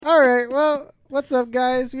What's up,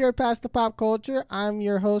 guys? We are Past the Pop Culture. I'm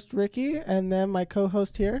your host, Ricky, and then my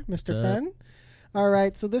co-host here, Mr. Fenn. All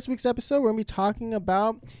right, so this week's episode, we're going to be talking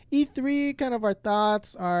about E3, kind of our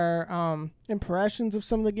thoughts, our impressions of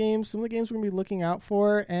some of the games we're going to be looking out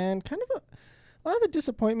for, and kind of a lot of the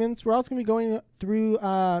disappointments. We're also going to be going through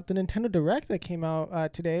the Nintendo Direct that came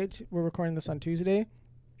out today. We're recording this on Tuesday.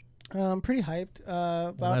 I'm pretty hyped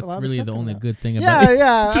about that's a lot really of the stuff only coming out. good thing about it.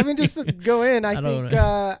 Yeah. I mean, just to go in, I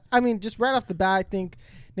think, just right off the bat, I think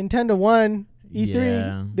Nintendo won E3.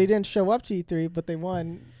 Yeah. They didn't show up to E3, but they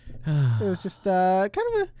won. It was just kind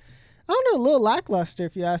of a little lackluster,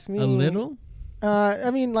 if you ask me. A little? I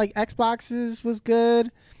mean, like, Xbox's was good.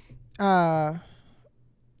 Okay.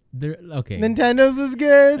 Nintendo's was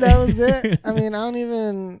good. That was it. I mean,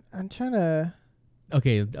 I'm trying to...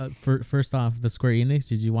 Okay, first off, the Square Enix,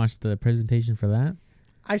 did you watch the presentation for that?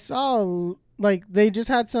 I saw, like, they just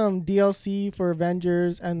had some DLC for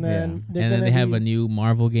Avengers, and then they have a new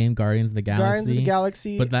Marvel game, Guardians of the Galaxy. Guardians of the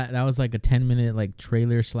Galaxy. But that was like a 10-minute like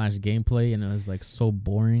trailer / gameplay, and it was like so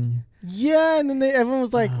boring. Yeah, and then everyone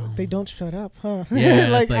was like, they don't shut up, huh? Yeah,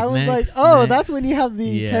 like, like I was next, like, oh, next. that's when you have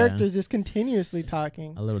the characters just continuously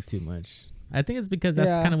talking. A little too much. I think it's because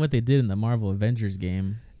that's kind of what they did in the Marvel Avengers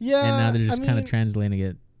game. Yeah, and now they're just kind of translating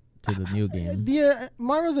it to the new game. The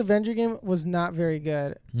Marvel's Avenger game was not very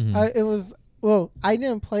good. Mm-hmm. It was, I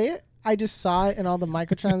didn't play it. I just saw it and all the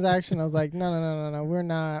microtransaction. I was like, no, we're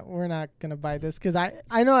not gonna buy this, because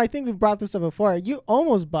I think we brought this up before. You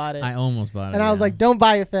almost bought it. I almost bought it, and I was like, don't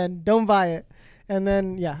buy it, Fenn. Don't buy it. And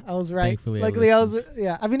then I was right. Thankfully, luckily, I was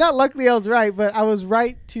I mean, not luckily I was right, but I was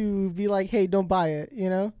right to be like, hey, don't buy it. You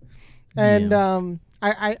know. And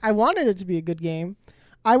I wanted it to be a good game.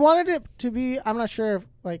 I wanted it to be, I'm not sure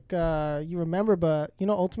if you remember, but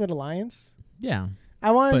Ultimate Alliance? Yeah.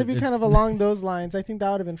 I wanted it to be kind of along those lines. I think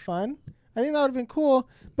that would have been fun. I think that would have been cool.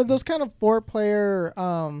 But those kind of 4-player,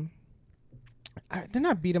 they're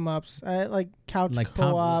not beat 'em ups. Like couch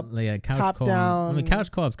co-op, couch top co-op. down. I mean,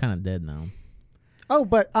 couch co-op's kind of dead now. Oh,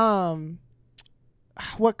 but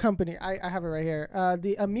what company? I have it right here.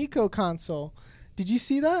 The Amico console. Did you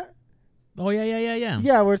see that? Oh, yeah.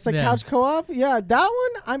 Yeah, where it's like couch co-op. Yeah, that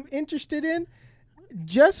one I'm interested in,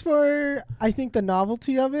 just for, I think, the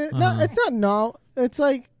novelty of it. No, it's not it's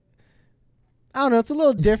like, I don't know, it's a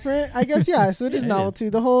little different, I guess. Yeah, so it is novelty.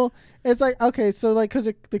 The whole, it's like, okay, so like, because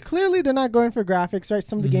clearly they're not going for graphics, right?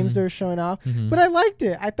 Some of the games they were showing off. But I liked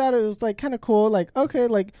it. I thought it was like kind of cool. Like, okay,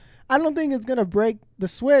 like, I don't think it's going to break the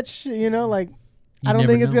Switch, like, I don't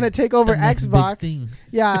think it's going to take over Xbox.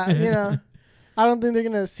 Yeah, I don't think they're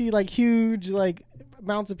gonna see like huge like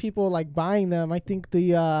amounts of people like buying them. I think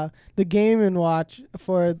the Game & Watch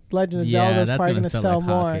for Legend of Zelda is probably gonna sell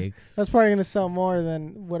more. That's probably gonna sell more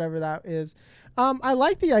than whatever that is. I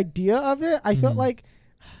like the idea of it. I felt like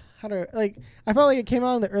I felt like it came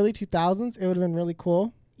out in the early 2000s. It would have been really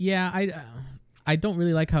cool. Yeah, I don't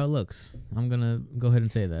really like how it looks. I'm gonna go ahead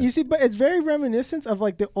and say that. You see, but it's very reminiscent of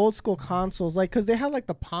like the old school consoles, like because they have like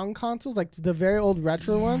the Pong consoles, like the very old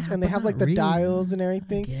retro ones, and they have like the dials and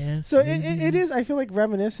everything. Guess, so it is. I feel like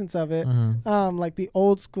reminiscence of it, like the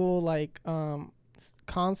old school like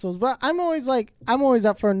consoles. But I'm always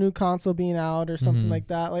up for a new console being out or something like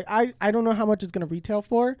that. Like I don't know how much it's gonna retail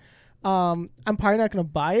for. I'm probably not gonna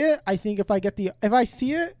buy it. I think if I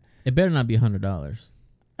see it, it better not be $100.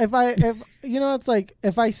 If it's like,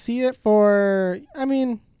 if I see it for, I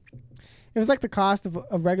mean, it was like the cost of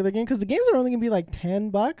a regular game, because the games are only gonna be like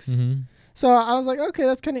 $10. So I was like, okay,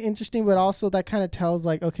 that's kind of interesting, but also that kind of tells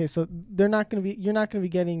like, okay, so you're not gonna be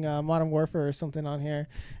getting Modern Warfare or something on here,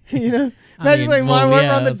 Imagine like Modern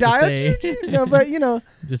Warfare on the dial. No, but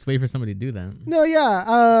just wait for somebody to do that. No,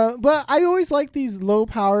 yeah, but I always like these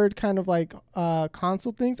low-powered kind of like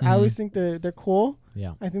console things. I always think they're cool.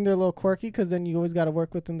 Yeah, I think they're a little quirky, because then you always got to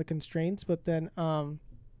work within the constraints. But then,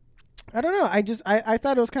 I don't know. I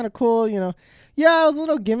thought it was kind of cool. Yeah, it was a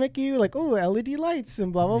little gimmicky, like, oh, LED lights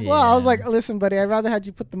and blah blah blah. I was like, listen, buddy, I'd rather have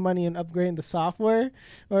you put the money in upgrading the software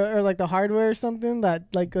or like the hardware or something that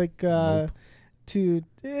nope.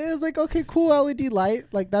 It was like, okay, cool, LED light,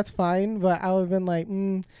 like that's fine. But I would have been like,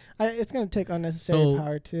 it's gonna take unnecessary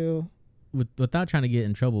power too. Without trying to get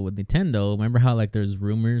in trouble with Nintendo, remember how like there's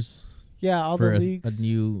rumors? Yeah, all for the leaks. A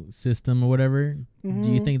new system or whatever.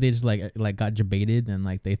 Do you think they just like got debated and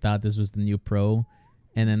like they thought this was the new Pro,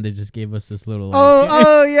 and then they just gave us this little like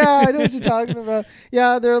oh yeah, I know what you're talking about.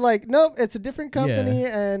 Yeah, they're like, nope, it's a different company,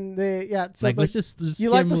 and so like let's just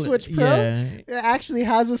you like the Switch Pro? Yeah. It actually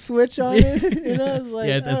has a Switch on it. It's like,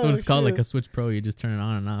 yeah, that's what it's called, like a Switch Pro. You just turn it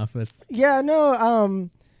on and off.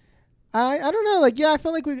 I don't know. Like, yeah, I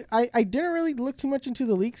felt like I didn't really look too much into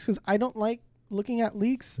the leaks, because I don't like looking at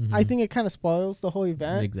leaks. I think it kind of spoils the whole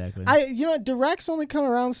event. Exactly. Directs only come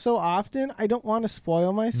around so often. I don't want to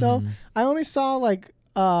spoil myself. I only saw like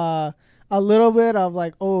a little bit of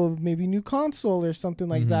like, oh, maybe new console or something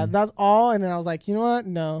like that. That's all. And then I was like, you know what?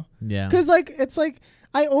 No. Yeah. Because like it's like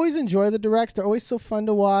I always enjoy the directs. They're always so fun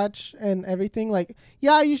to watch and everything. Like,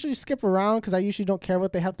 yeah, I usually skip around because I usually don't care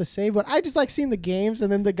what they have to say. But I just like seeing the games,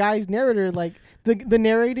 and then the guy's narrator, like the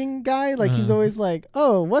narrating guy, like he's always like,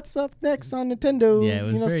 "Oh, what's up next on Nintendo? Yeah, it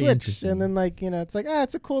was very Switch." interesting. And then like it's like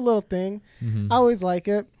it's a cool little thing. I always like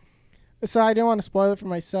it, so I didn't want to spoil it for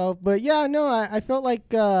myself. But yeah, no, I felt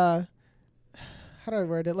like how do I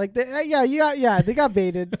word it? Like they got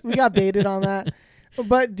baited. We got baited on that.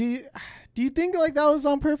 But do you think like that was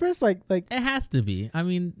on purpose? Like it has to be. I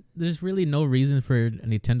mean, there's really no reason for a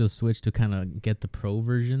Nintendo Switch to kind of get the Pro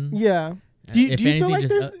version. Yeah. Do you feel like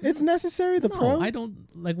it's necessary, the Pro? I don't.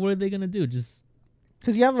 Like, what are they going to do? Just...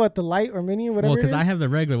 Because you have, the Lite or Mini or whatever. Well, because I have the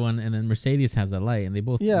regular one, and then Mercedes has the Lite, and they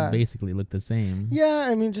both basically look the same. Yeah,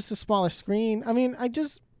 I mean, just a smaller screen. I mean, I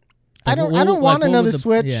don't want another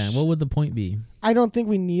Switch. Yeah, what would the point be? I don't think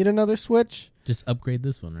we need another Switch. Just upgrade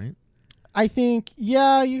this one, right? I think, you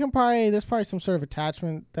can there's probably some sort of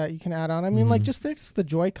attachment that you can add on. I mean, like, just fix the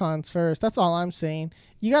Joy-Cons first. That's all I'm saying.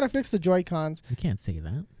 You got to fix the Joy-Cons. You can't say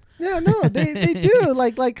that. Yeah, no, they do.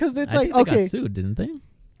 Like, because it's I think they got sued, didn't they?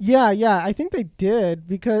 Yeah, I think they did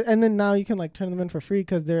and then now you can like turn them in for free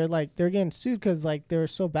because they're getting sued because like they're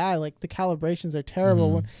so bad. Like the calibrations are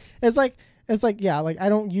terrible. When it's like I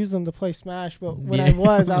don't use them to play Smash, but when I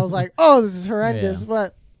was like, oh, this is horrendous. Yeah.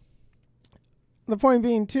 But the point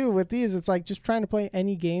being too with these, it's like just trying to play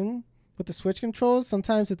any game with the Switch controls.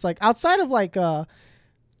 Sometimes it's like outside of like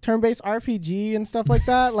turn-based RPG and stuff like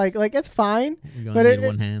that, like it's fine. But it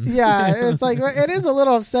one hand. Yeah, it's like it is a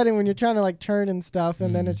little upsetting when you're trying to like turn and stuff,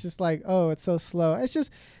 and then it's just like, oh, it's so slow. It's just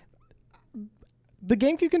the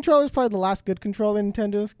GameCube controller is probably the last good controller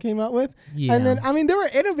Nintendo came out with. Yeah. And then I mean they were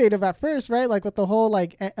innovative at first, right? Like with the whole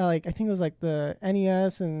like I think it was like the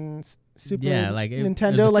NES and Super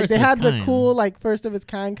Nintendo, like they had the cool like first of its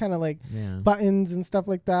kind kind of like buttons and stuff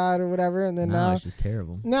like that or whatever, and then now it's just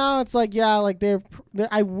terrible. Now it's like like they're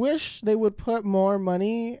I wish they would put more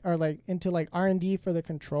money or like into like R&D for the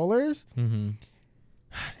controllers,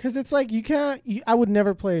 because it's like I would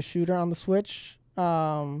never play a shooter on the Switch.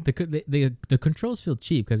 The controls feel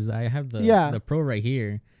cheap because I have the Pro right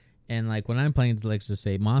here, and like when I'm playing, let's just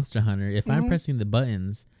say Monster Hunter, if I'm pressing the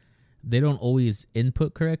buttons, they don't always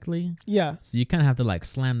input correctly. Yeah. So you kind of have to like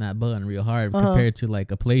slam that button real hard compared to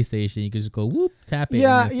like a PlayStation. You can just go whoop, tap it.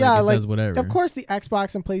 Yeah, and it does whatever. Of course, the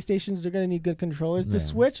Xbox and PlayStations are going to need good controllers. The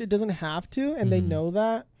Switch, it doesn't have to, and they know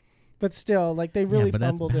that. But still, like they really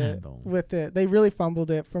fumbled it with it. They really fumbled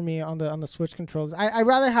it for me on the Switch controls. I'd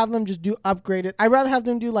rather have them just do upgraded. I'd rather have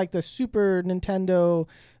them do like the Super Nintendo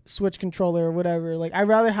Switch controller or whatever. Like I'd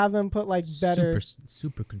rather have them put like better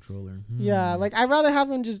super controller. Yeah, like I'd rather have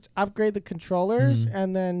them just upgrade the controllers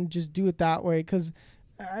and then just do it that way, because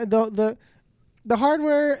the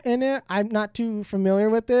hardware in it, I'm not too familiar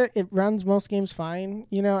with it. It runs most games fine.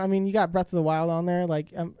 I mean, you got Breath of the Wild on there,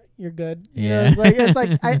 like you're good.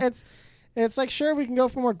 It's like sure, we can go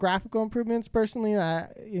for more graphical improvements. Personally,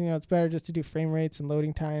 it's better just to do frame rates and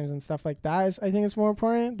loading times and stuff like that. I think it's more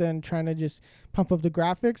important than trying to just pump up the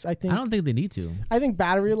graphics. I don't think they need to. I think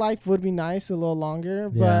battery life would be nice, a little longer,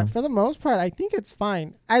 but for the most part, I think it's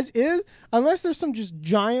fine as is, unless there's some just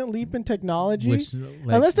giant leap in technology.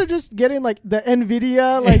 Unless they're just getting like the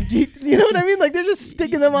NVIDIA, like you know what I mean? Like they're just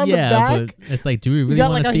sticking them on the back. But it's like, do we really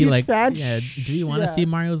want to see like? Do you want to see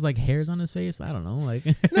Mario's like hairs on his face? I don't know. Like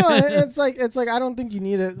no, it's like I don't think you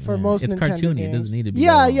need it for most Nintendo cartoony. Games. It doesn't need to be.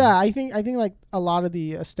 Yeah. I think like a lot of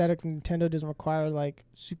the aesthetic of Nintendo doesn't require like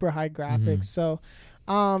super high graphics. So,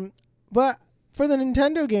 but for the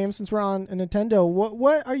Nintendo games, since we're on a Nintendo,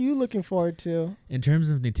 what are you looking forward to in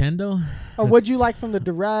terms of Nintendo? Or what'd you like from the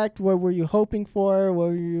Direct? What were you hoping for? What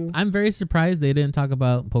were you? I'm very surprised they didn't talk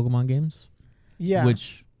about Pokemon games. Yeah,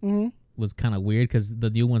 which was kind of weird because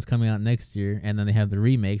the new one's coming out next year, and then they have the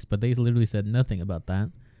remakes, but they literally said nothing about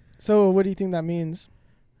that. So what do you think that means?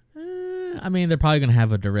 I mean, they're probably gonna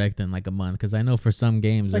have a Direct in like a month, because I know for some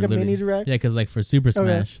games like a mini Direct. Yeah, because like for Super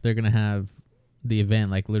Smash, they're gonna have the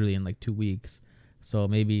event like literally in like 2 weeks. So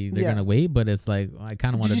maybe they're gonna wait, but it's like I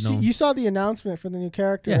kind of want to know. You saw the announcement for the new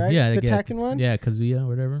character, right? Yeah, the Tekken one. Yeah, Kazuya or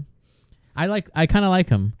whatever. I kind of like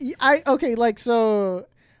him. I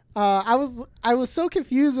was so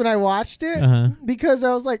confused when I watched it because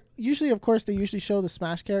I was like, usually, of course, they usually show the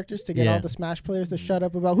Smash characters to get all the Smash players to shut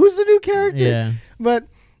up about who's the new character. Yeah. But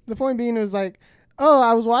the point being, it was like,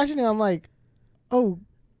 I was watching it. I'm like,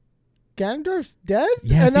 Ganondorf's dead?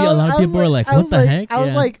 Yeah, and see, a lot of people were like, what the heck? I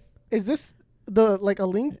was like, is this the like a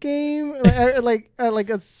Link game, like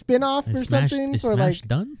a spin-off or something? Is or Smash like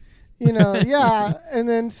done? Yeah. And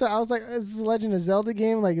then so I was like, is this a Legend of Zelda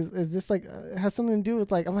game? Like, is this like has something to do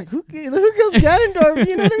with like? I'm like, who goes Ganondorf?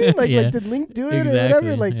 You know what I mean? Like, like did Link do it or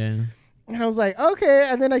whatever? Like, and I was like, okay.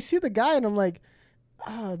 And then I see the guy, and I'm like,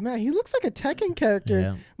 oh man, he looks like a Tekken character.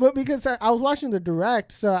 Yeah. But because I was watching the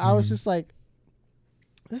direct, so I was just like,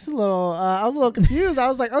 this is a little. I was a little confused. I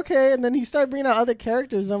was like, okay, and then he started bringing out other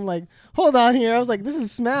characters. I'm like, hold on here. I was like, this is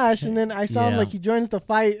Smash, and then I saw him like he joins the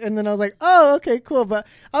fight, and then I was like, oh, okay, cool. But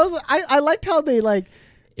I liked how they like.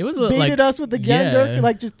 It was baited us with the Ganondorf,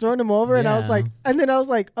 like just throwing him over, and I was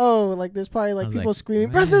like, oh, like there's probably like people screaming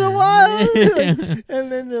Breath of the Wild, and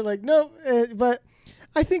then they're like, no, but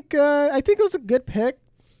I think it was a good pick.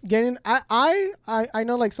 I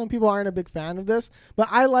know like some people aren't a big fan of this, but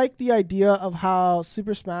I like the idea of how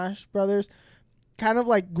Super Smash Brothers kind of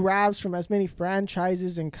like grabs from as many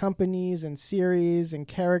franchises and companies and series and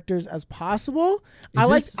characters as possible. I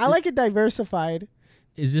like it diversified.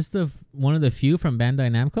 Is this one of the few from Bandai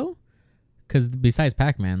Namco? Because besides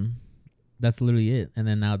Pac-Man, that's literally it. And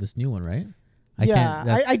then now this new one, right? So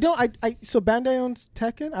Bandai owns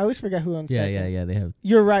Tekken. I always forget who owns Tekken. Yeah, they have.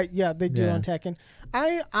 You're right. Yeah, they do own Tekken.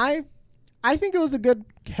 I think it was a good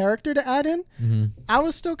character to add in. Mm-hmm. I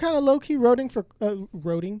was still kind of low key rooting for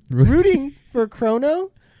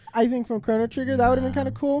Chrono. I think from Chrono Trigger that would have been kind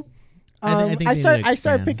of cool. I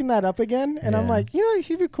started picking that up again, and I'm like,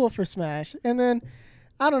 he'd be cool for Smash. And then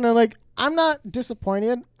I don't know, like I'm not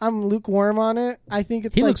disappointed. I'm lukewarm on it. I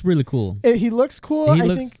think he looks really cool. He looks cool.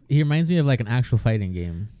 He reminds me of like an actual fighting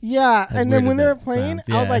game. Yeah, and then when they were playing,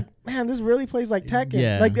 I was like, man, this really plays like Tekken.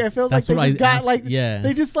 Yeah. Like it feels like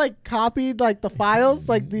they just like copied like the files,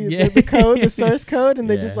 like the code, the source code, and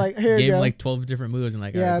they just like here you go. Like 12 different moves and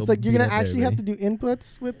like it's like you're gonna actually have to do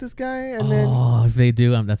inputs with this guy, and if they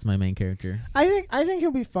do, that's my main character. I think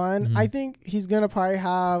he'll be fun. Mm-hmm. I think he's gonna probably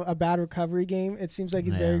have a bad recovery game. It seems like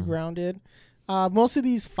he's very grounded. Most of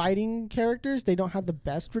these fighting characters, they don't have the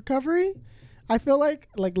best recovery. I feel like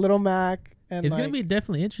Little Mac. And it's going to be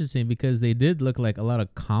definitely interesting because they did look like a lot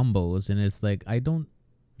of combos, and it's like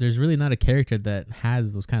there's really not a character that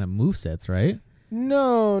has those kind of movesets, right?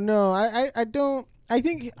 No, I don't. I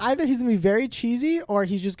think either he's going to be very cheesy or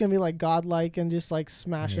he's just going to be like godlike and just like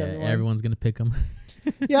smash everyone. Everyone's going to pick him.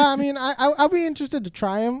 Yeah, I mean, I'll be interested to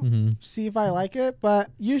try him, see if I like it, but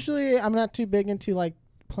usually I'm not too big into like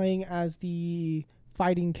playing as the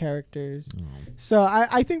fighting characters. So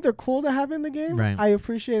I think they're cool to have in the game. Right. I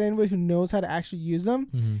appreciate anybody who knows how to actually use them.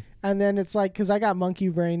 Mm-hmm. And then it's like, because I got monkey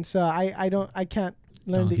brain, so I can't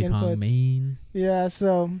learn Donkey the inputs. Kong main. Yeah,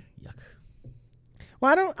 so yuck.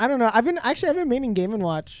 Well, I don't know. I've been maining Game &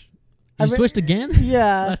 Watch. You switched again?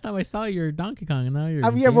 Yeah. Last time I saw you're Donkey Kong, and now you're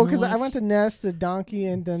because I went to Nest, to Donkey,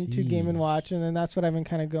 and then to Game & Watch, and then that's what I've been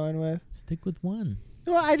kind of going with. Stick with one.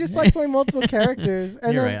 Well, I just like playing multiple characters.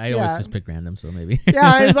 And you're right. I always just pick random, so maybe.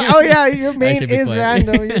 Yeah, I was like, your main is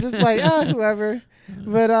random. You're just like, whoever.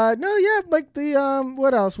 But like the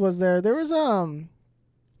what else was there? There was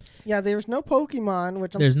there was no Pokemon,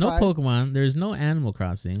 which I'm surprised. No Pokemon. There's no Animal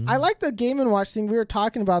Crossing. I like the Game & Watch thing. We were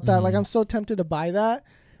talking about that. Like, I'm so tempted to buy that.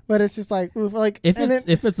 But it's just like, oof, like if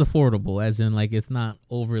it's affordable, as in like it's not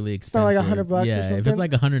overly expensive. It's not like $100 or something. If it's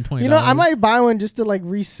like $120, I might buy one just to like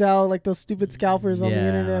resell like those stupid scalpers on the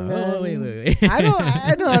internet. Man. Oh wait. I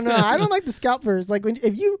don't know. I don't like the scalpers. Like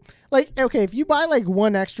if you buy like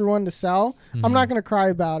one extra one to sell, I'm not gonna cry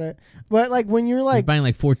about it. But like when you're buying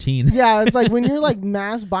like 14, yeah, it's like when you're like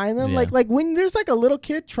mass buying them, like when there's like a little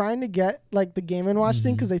kid trying to get like the Game & Watch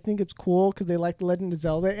thing because they think it's cool because they like The Legend of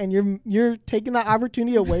Zelda, and you're taking that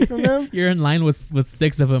opportunity away from them. You're in line with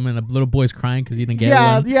 6 of them, and a little boy's crying because he didn't get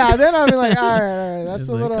one. Yeah. Then I'll be like, all right, that's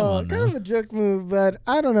a little kind of a jerk move, but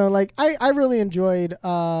I don't know. Like I really enjoyed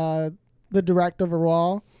the direct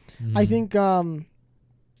overall. I think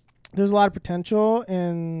there's a lot of potential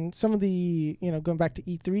in some of the, going back to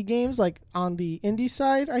E3 games, like on the indie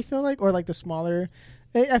side, I feel like, or like the smaller.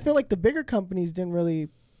 I feel like the bigger companies didn't really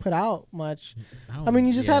put out much. I mean,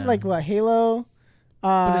 you just had like Halo.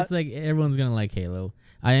 But it's like everyone's going to like Halo.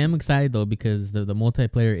 I am excited though because the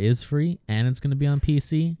multiplayer is free and it's going to be on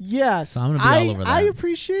PC. Yes. So I'm going to be all over that. I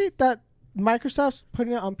appreciate that Microsoft's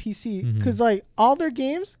putting it on PC because like all their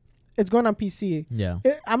games, it's going on PC. Yeah.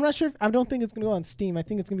 I'm not sure. I don't think it's going to go on Steam. I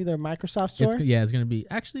think it's going to be their Microsoft store. It's going to be.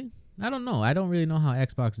 Actually, I don't know. I don't really know how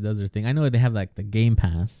Xbox does their thing. I know they have like the Game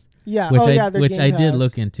Pass. Yeah. Which I did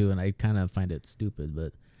look into, and I kind of find it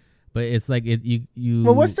stupid. But it's like you.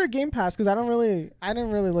 Well, what's their Game Pass? Because I didn't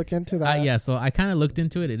really look into that. Yeah, so I kind of looked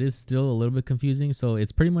into it. It is still a little bit confusing. So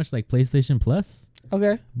it's pretty much like PlayStation Plus.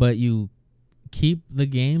 Okay. But you keep the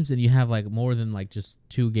games, and you have like more than like just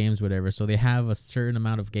 2 games, whatever. So they have a certain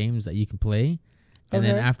amount of games that you can play, and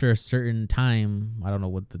then after a certain time, I don't know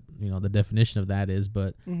what the definition of that is,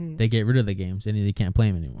 but they get rid of the games and you can't play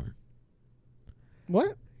them anymore.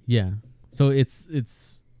 What? Yeah. So it's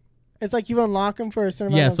like you unlock them for a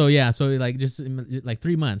certain amount. So like just like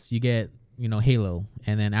 3 months you get Halo,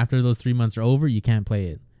 and then after those 3 months are over you can't play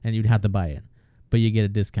it and you'd have to buy it, but you get a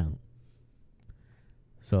discount.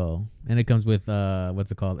 So, and it comes with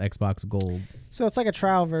what's it called, Xbox Gold. So it's like a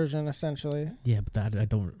trial version essentially. Yeah, but I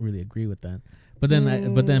don't really agree with that. But then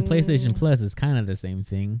PlayStation Plus is kind of the same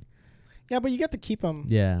thing. Yeah, but you get to keep them.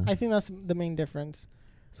 Yeah, I think that's the main difference.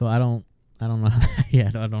 So I don't know. I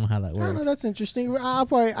don't know how that works. I don't know. That's interesting. I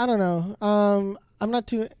don't know. I'm not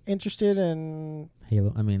too interested in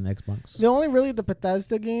Halo. I mean Xbox. The only really the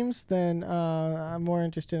Bethesda games. Then I'm more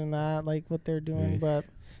interested in that, like what they're doing. But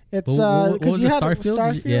it's what was it?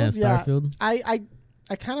 Starfield? Yeah, Starfield.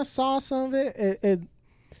 I kind of saw some of it.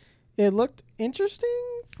 It looked interesting.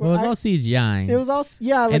 Well, it was all CGI. It was all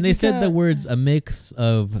like, and they said the words a mix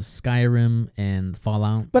of Skyrim and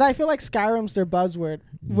Fallout. But I feel like Skyrim's their buzzword.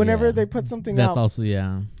 Whenever they put something out, that's also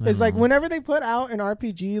It's like whenever they put out an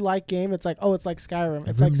RPG like game, it's like it's like Skyrim.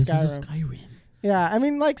 It's like Skyrim. Yeah, I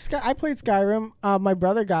mean, like I played Skyrim. My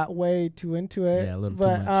brother got way too into it. Yeah, a little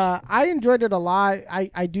too much. I enjoyed it a lot.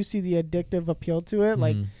 I do see the addictive appeal to it.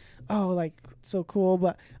 Like, like so cool.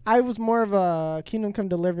 But I was more of a Kingdom Come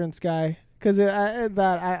Deliverance guy. Because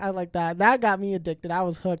I like that. That got me addicted. I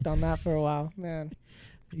was hooked on that for a while, man.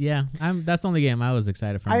 Yeah, that's the only game I was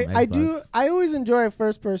excited for. I do. I always enjoy a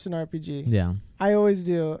first-person RPG. Yeah, I always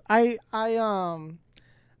do. I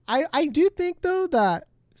do think though that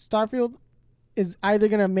Starfield is either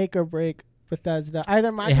gonna make or break Bethesda.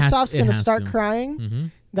 Either Microsoft's gonna start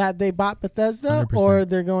crying that they bought Bethesda, 100%. Or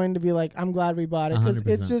they're going to be like, "I'm glad we bought it," because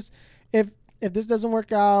it's just if this doesn't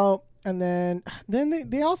work out. And then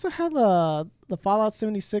they also had the Fallout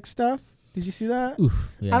 76 stuff. Did you see that? Oof,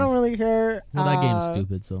 yeah. I don't really care. Well, that game's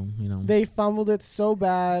stupid, so they fumbled it so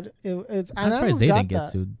bad. I'm surprised they didn't get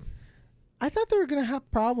sued. I thought they were gonna have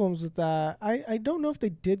problems with that. I don't know if they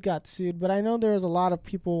did got sued, but I know there was a lot of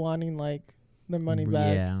people wanting like their money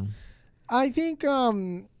back. Yeah. I think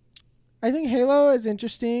Halo is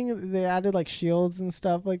interesting. They added like shields and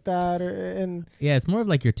stuff like that, yeah, it's more of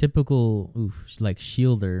like your typical like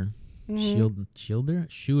shooter,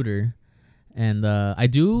 and I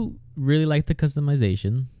do really like the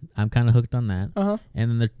customization. I'm kind of hooked on that.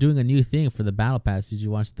 And then they're doing a new thing for the battle pass. Did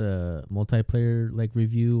you watch the multiplayer like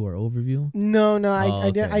review or overview? No,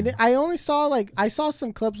 I didn't. I only saw I saw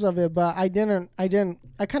some clips of it, but I didn't. I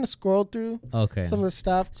kind of scrolled through some of the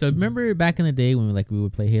stuff. So remember back in the day when we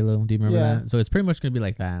would play Halo? Do you remember that? So it's pretty much gonna be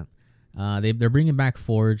like that. They're bringing back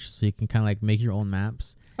Forge, so you can kind of like make your own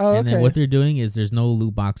maps. Then what they're doing is there's no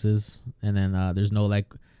loot boxes, and then there's no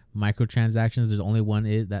like microtransactions. There's only one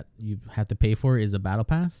that you have to pay for is a battle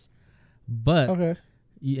pass. But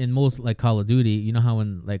in most like Call of Duty, you know how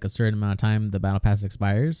in like a certain amount of time the battle pass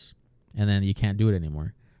expires, and then you can't do it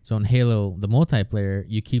anymore. So in Halo, the multiplayer,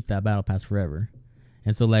 you keep that battle pass forever,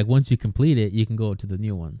 and so like once you complete it, you can go to the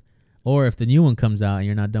new one. Or if the new one comes out and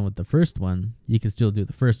you're not done with the first one, you can still do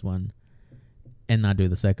the first one and not do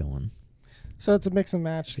the second one. So it's a mix and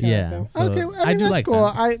match kind of thing. So okay, I mean, that's like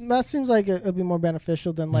cool. That seems like it'd be more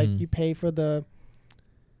beneficial than like you pay for the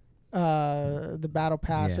battle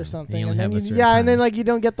pass or something. And then and then like you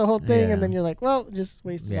don't get the whole thing, and then you're like, well, just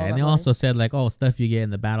wasted all that and they money. also said like, stuff you get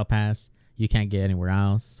in the battle pass you can't get anywhere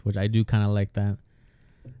else, which I do kind of like that.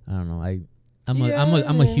 I don't know.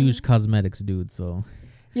 I'm a huge cosmetics dude, so.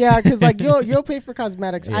 Yeah, because like you'll pay for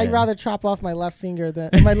cosmetics. I'd rather chop off my left hand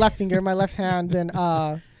than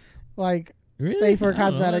like. Really? Pay for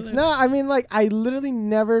cosmetics. No, I mean like I literally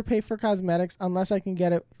never pay for cosmetics unless I can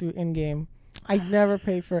get it through in-game. I never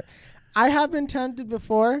pay for it. I have been tempted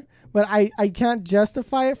before, but I can't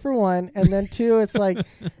justify it for one, and then two, it's like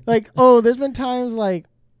there's been times like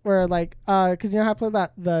where like because you know how I play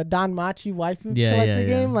the Don Machi waifu collector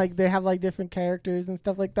game, like they have like different characters and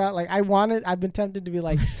stuff like that. Like I've been tempted to be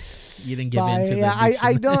like you didn't give in to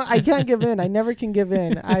I can't give in. I never can give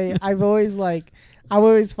in. I've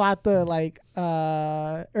always fought the like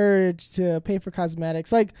urge to pay for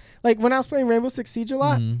cosmetics. Like when I was playing Rainbow Six Siege a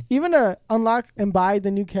lot, even to unlock and buy the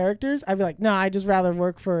new characters, I'd be like, no, I just rather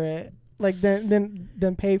work for it. like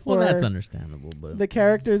than pay for. Well, that's understandable, but the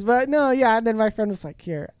characters. But no, yeah. And then my friend was like,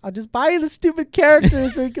 "Here, I'll just buy you the stupid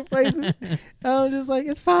characters so we can play this." And I'm just like,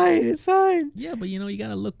 "It's fine, it's fine." Yeah, but you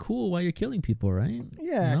gotta look cool while you're killing people, right?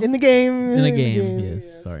 Yeah, in the game. In the game,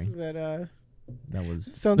 yes. Sorry, but that was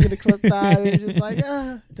someone's gonna clip that and just like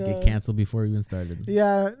get canceled before we even started.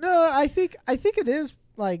 Yeah, no, I think it is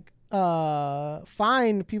like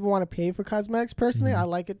fine. People want to pay for cosmetics. Personally, I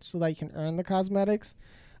like it so that you can earn the cosmetics.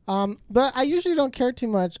 But I usually don't care too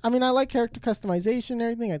much. I mean, I like character customization and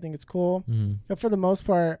everything. I think it's cool. But for the most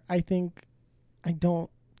part, I think I don't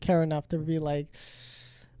care enough to be like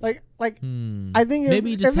I think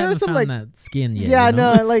maybe you just haven't found that skin yet. Yeah,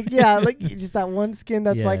 no, like just that one skin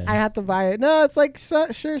that's like I have to buy it. No, it's like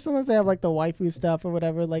sure sometimes they have like the waifu stuff or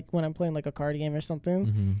whatever, like when I'm playing like a card game or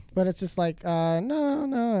something. But it's just like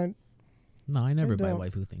no, I never buy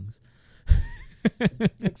waifu things.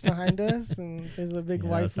 It's behind us, and there's a big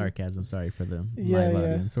waifu. Sarcasm. Sorry for the live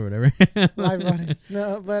audience or whatever. Live audience,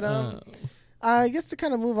 no, but I guess to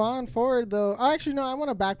kind of move on forward though. Actually, no, I want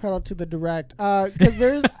to backpedal to the direct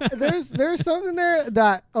because there's something there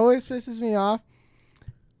that always pisses me off.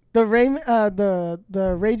 The Raving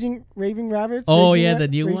Rabbids. Oh yeah, the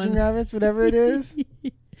new Raging Rabbids, whatever it is.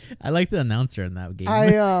 I like the announcer in that game.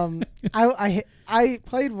 I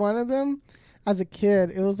played one of them as a kid.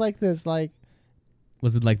 It was like this, like.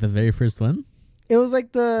 Was it like the very first one? It was like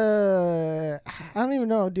I don't even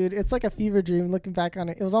know, dude. It's like a fever dream looking back on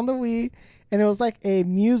it. It was on the Wii, and it was like a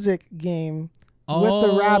music game with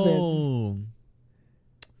the Rabbids.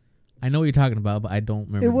 I know what you're talking about, but I don't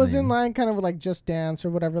remember. It was in line kind of with like Just Dance or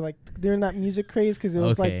whatever, like during that music craze, because it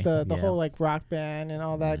was like the whole like rock band and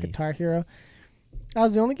all that, Guitar Hero. That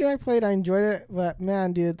was the only game I played. I enjoyed it, but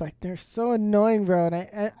man, dude, like they're so annoying, bro.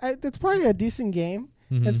 And I it's probably a decent game.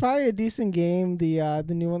 It's probably a decent game, the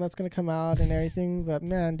new one that's gonna come out and everything. But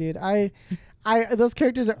man, dude, I those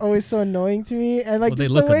characters are always so annoying to me, and like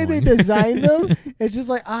just the way they design them, it's just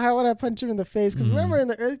like I want to punch them in the face. Because remember in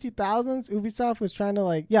the early 2000s, Ubisoft was trying to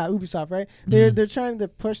Ubisoft, right? They're trying to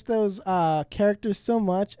push those characters so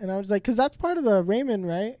much, and I was like, because that's part of the Rayman,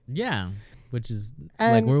 right? Yeah, which is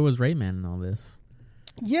like where was Rayman in all this?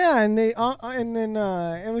 Yeah, and they and then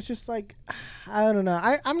it was just like I don't know.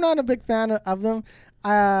 I'm not a big fan of them.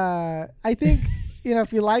 I think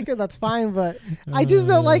if you like it, that's fine. But I just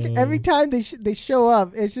don't like every time they show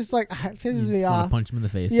up. It's just like it pisses me off. Punch them in the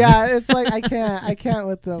face. Yeah, it's like I can't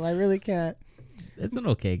with them. I really can't. It's an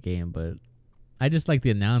okay game, but I just like the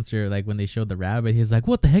announcer. Like when they showed the rabbit, he's like,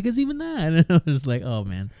 "What the heck is even that?" And I was just like, "Oh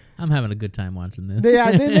man, I'm having a good time watching this."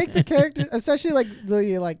 Yeah, they make the characters, especially like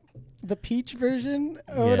the Peach version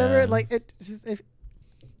or whatever. Like it just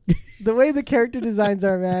the way the character designs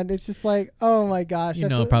are, man, it's just like, oh my gosh.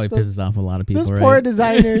 It probably pisses off a lot of people. Those poor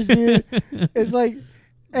designers, dude. It's like,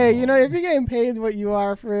 hey, if you're getting paid what you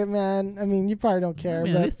are for it, man, I mean, you probably don't care.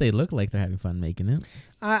 At least they look like they're having fun making it.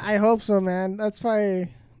 I hope so, man. That's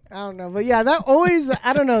probably, I don't know. But yeah, that always,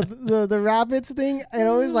 I don't know, the rabbits thing, it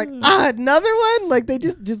always like, another one? Like, they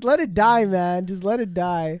just let it die, man. Just let it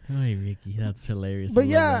die. Oh, Ricky, that's hilarious. But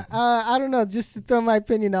yeah, I don't know, just to throw my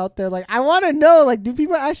opinion out there, like, I want to know, like, do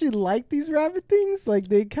people actually like these rabbit things? Like,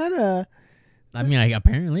 they kind of... I mean,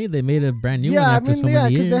 apparently they made a brand new one after so many years. Yeah,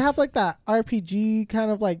 because they have, like, that RPG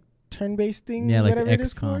kind of, like, turn-based thing. Yeah, like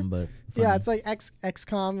XCOM, but... Funny. Yeah, it's like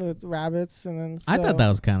XCOM with rabbits, and then I thought that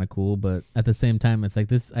was kind of cool, but at the same time, it's like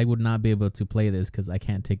this. I would not be able to play this because I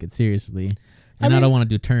can't take it seriously, and I don't want to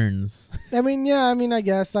do turns. I mean, yeah, I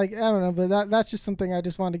guess like I don't know, but that's just something I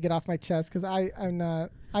just wanted to get off my chest because I'm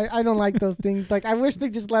not. I don't like those things. Like I wish they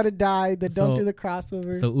just let it die. They don't do the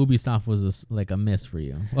crossover. So Ubisoft was like a miss for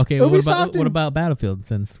you. Okay, what about Battlefield?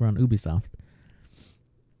 Since we're on Ubisoft,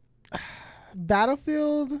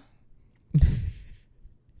 Battlefield.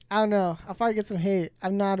 I don't know. I'll probably get some hate.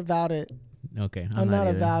 I'm not about it. Okay. I'm not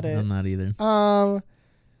about it. I'm not either.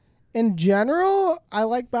 In general, I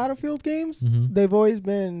like Battlefield games. They've always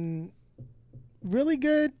been really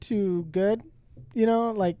good to good.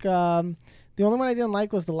 Like the only one I didn't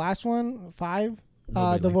like was the last one, 5,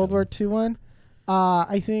 the World War II one.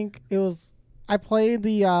 I think it was. I played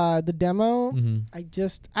the demo. I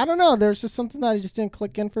don't know. There's just something that just didn't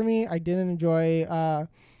click in for me. I didn't enjoy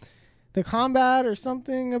the combat or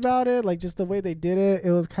something about it, like just the way they did it.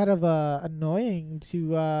 It was kind of annoying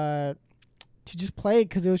to just play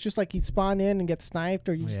because it was just like you spawn in and get sniped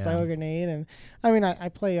or you just throw a grenade. And I mean, I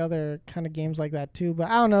play other kind of games like that too, but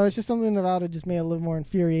I don't know. It's just something about it just made it a little more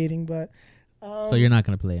infuriating. But so you're not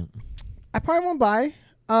gonna play it? I probably won't buy.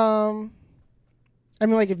 I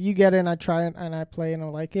mean, like if you get it and I try it and I play and I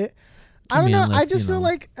like it, I don't know. I just feel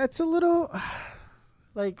like it's a little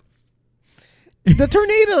like. The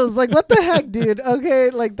tornadoes, like, what the heck, dude? Okay,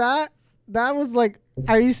 like that was like,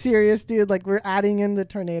 are you serious, dude? Like, we're adding in the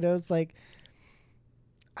tornadoes, like,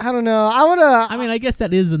 I don't know. I mean, I guess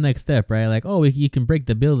that is the next step, right? Like, oh, you can break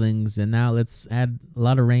the buildings, and now let's add a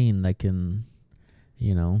lot of rain that can,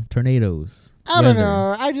 tornadoes. I don't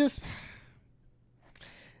know. I just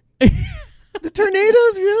the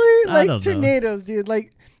tornadoes, really? Like tornadoes, dude.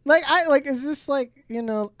 Like it's just like, I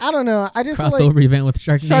don't know. I just crossover like, event with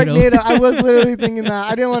Sharknado. I was literally thinking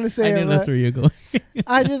that. I didn't want to say I it. knew that's where you're going.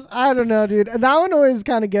 I don't know, dude. That one always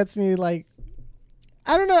kind of gets me. Like,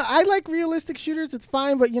 I don't know. I like realistic shooters. It's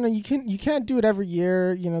fine, but you can't do it every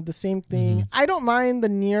year. The same thing. Mm-hmm. I don't mind the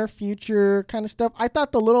near future kind of stuff. I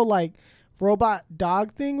thought the little like robot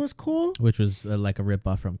dog thing was cool, which was like a rip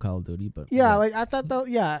off from Call of Duty, but like I thought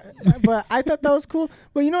that, but I thought that was cool.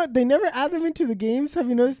 But you know what? They never add them into the games. Have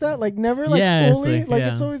you noticed that? Like never, like fully.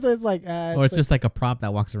 It's always like, or it's just like a prop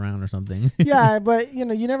that walks around or something. Yeah, but you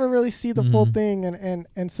never really see the full thing,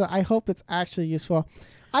 and so I hope it's actually useful.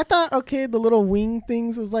 I thought, okay, the little wing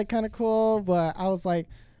things was like kind of cool, but I was like,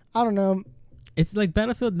 I don't know. It's like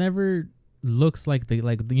Battlefield never looks like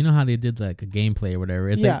how they did like a gameplay or whatever.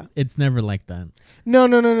 It's like it's never like that. No.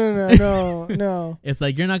 It's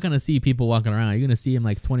like you're not gonna see people walking around. You're gonna see them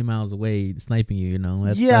like 20 miles away sniping you.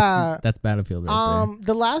 That's Battlefield right there.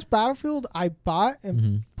 The last Battlefield I bought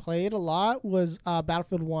and played a lot was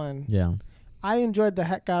Battlefield 1. Yeah, I enjoyed the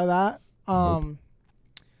heck out of that.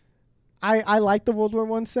 I like the World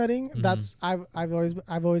War I setting. That's I've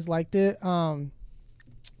always liked it.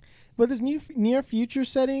 But this near future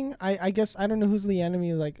setting, I guess I don't know who's the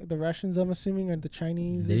enemy. Like the Russians, I'm assuming, or the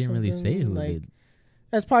Chinese. They didn't really say who. Like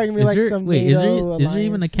that's probably gonna be like some NATO is there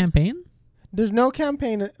even a campaign? There's no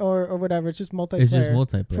campaign or whatever. It's just multiplayer. It's just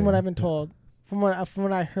multiplayer. From what I've been told, from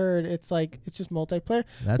what I heard, it's just multiplayer.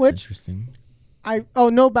 That's interesting.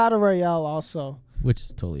 No battle royale also. Which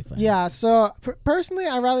is totally fine. Yeah, so personally,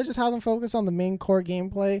 I'd rather just have them focus on the main core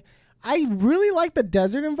gameplay. I really like the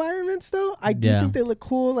desert environments, though. I do think they look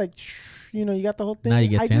cool. Like, you got the whole thing. Now you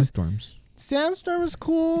get sandstorms. Sandstorm is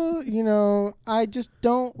cool. I just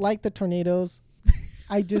don't like the tornadoes.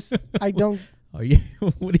 I don't. What do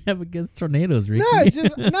you have against tornadoes, Ricky? No, it's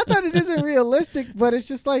just not that it isn't realistic, but it's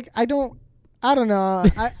just like I don't know.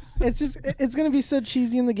 It's gonna be so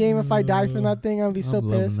cheesy in the game. If I die from that thing, I'm gonna be so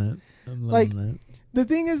pissed. I'm loving that. The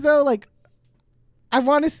thing is, though, like, I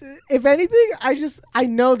want to, if anything, I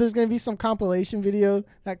know there's going to be some compilation video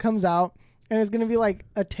that comes out, and it's going to be like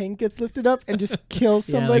a tank gets lifted up and just kills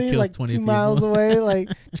somebody like 2 miles away. Like,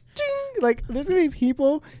 like, there's going to be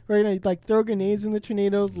people who are going to like throw grenades in the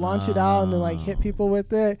tornadoes, launch it out, and then like hit people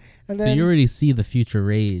with it. And so you already see the future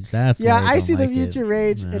rage. That's I see the future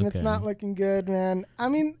rage, and it's not looking good, man. I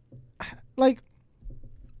mean, like,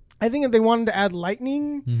 I think if they wanted to add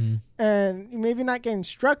lightning and maybe not getting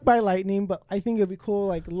struck by lightning, but I think it'd be cool,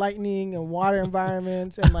 like lightning and water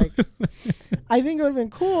environments, and like I think it would have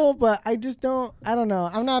been cool, but I don't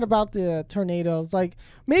know. I'm not about the tornadoes. Like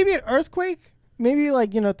maybe an earthquake, maybe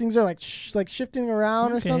like, things are like shifting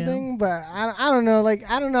around or something, but I don't know. Like,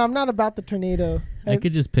 I don't know. I'm not about the tornado. I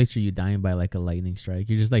could just picture you dying by like a lightning strike.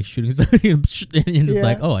 You're just like shooting somebody and you're just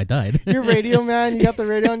like, oh, I died. You're radio man. You got the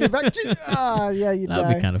radio on your back. You die.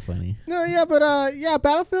 That'd be kind of funny. No, yeah, but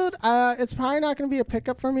Battlefield, it's probably not going to be a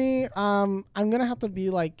pickup for me. I'm going to have to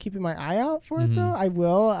be like keeping my eye out for it though. I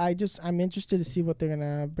will. I'm interested to see what they're going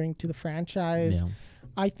to bring to the franchise. Yeah.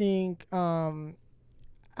 I think,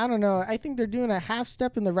 I don't know. I think they're doing a half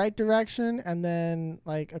step in the right direction and then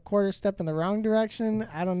like a quarter step in the wrong direction.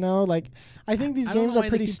 I don't know. Like, I think these games are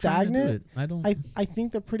pretty stagnant. I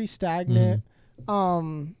think they're pretty stagnant.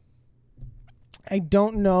 I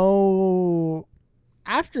don't know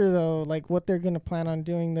after though, like what they're going to plan on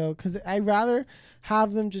doing though, because I'd rather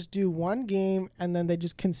have them just do one game and then they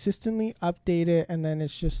just consistently update it and then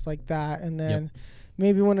it's just like that. And then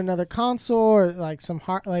maybe when another console or like some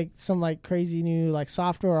crazy new like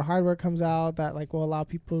software or hardware comes out that like will allow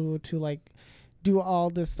people to like do all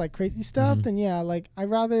this like crazy stuff, then like I'd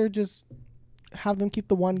rather just have them keep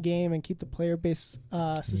the one game and keep the player base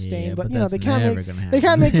sustained. But they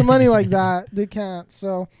can't make the money like that. They can't.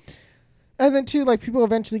 So, and then too, like people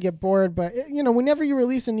eventually get bored. But whenever you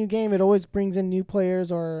release a new game, it always brings in new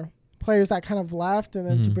players or players that kind of left, and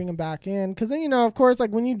then to bring them back in, because then of course, like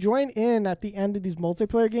when you join in at the end of these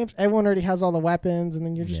multiplayer games, everyone already has all the weapons, and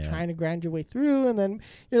then you're just trying to grind your way through, and then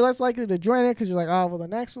you're less likely to join it because you're like, oh well, the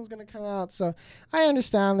next one's gonna come out. So I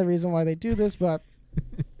understand the reason why they do this, but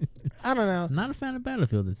I don't know. Not a fan of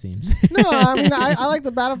Battlefield, it seems. No, I mean I like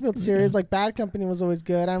the Battlefield series. Like Bad Company was always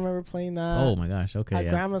good. I remember playing that. Oh my gosh, okay. At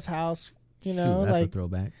Grandma's house. You know, that's like a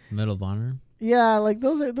throwback. Medal of Honor. Yeah, like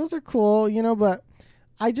those are cool. You know, but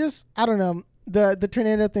I don't know. The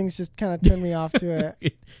tornado things just kind of turned me off to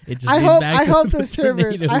it. I hope there's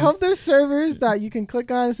servers. I hope there's servers that you can click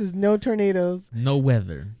on. It says no tornadoes, no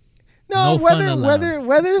weather. No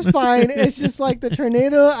weather's fine. It's just like the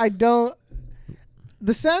tornado.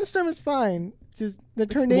 The sandstorm is fine. Just the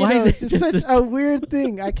tornado is just such a weird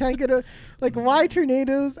thing. I can't get why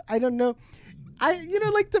tornadoes? I don't know.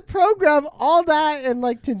 Like to program all that and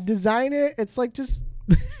like to design it. It's like just.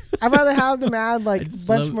 I'd rather have them add like a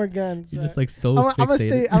bunch more guns. You're just like so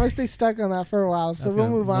fixated. I'm gonna stay stuck on that for a while. So we'll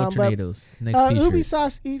move on. Tornadoes. But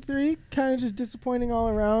Ubisoft's E3 kind of just disappointing all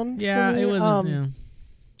around. Yeah, it wasn't.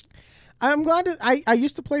 I'm glad to. I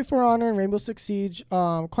used to play For Honor and Rainbow Six Siege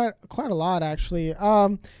quite a lot actually.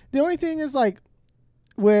 The only thing is like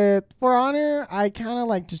with For Honor, I kind of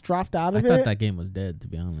like just dropped out of it. I thought that game was dead, to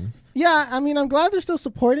be honest. Yeah, I mean, I'm glad they're still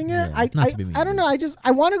supporting it. I don't know.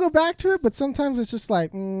 I want to go back to it, but sometimes it's just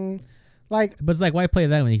like, But it's like, why play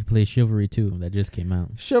that when you can play Chivalry 2 that just came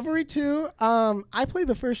out? Chivalry 2. I played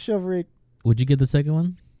the first Chivalry. Would you get the second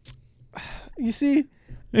one? You see,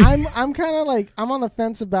 I'm kind of like I'm on the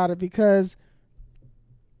fence about it because.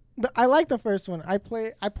 I like the first one. I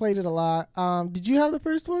played it a lot. Did you have the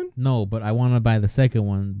first one? No, but I want to buy the second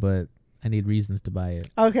one, but I need reasons to buy it.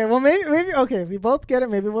 Okay, well maybe okay. If we both get it,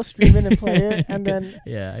 maybe we'll stream it and play it, and then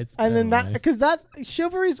because that's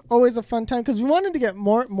Chivalry's always a fun time because we wanted to get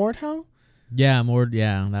Mordhau. Yeah,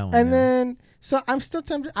 that one. And then so I'm still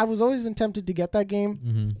tempted. I was always been tempted to get that game.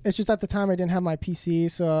 Mm-hmm. It's just at the time I didn't have my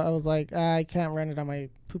PC, so I was like, I can't run it on my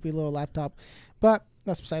poopy little laptop, but.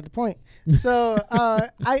 That's beside the point. So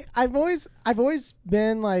I've always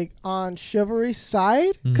been like on Chivalry's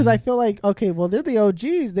side because I feel like well they're the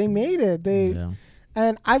OGs, they made it,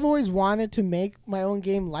 and I've always wanted to make my own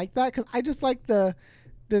game like that because I just like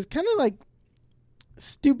there's kind of like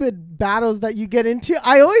stupid battles that you get into.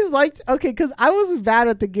 I always liked because I was bad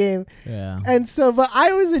at the game, and so but I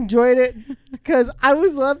always enjoyed it because I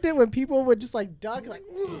always loved it when people would just like duck like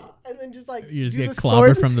and then just like you just get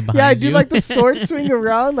clobbered from the behind do like the sword swing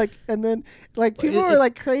around like and then like people were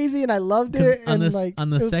like crazy and I loved it and like it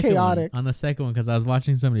was chaotic. On the second one because I was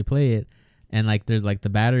watching somebody play it and like there's like the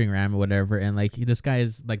battering ram or whatever and like this guy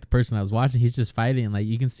is like the person I was watching, he's just fighting and like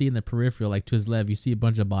you can see in the peripheral like to his left you see a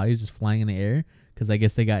bunch of bodies just flying in the air. Because I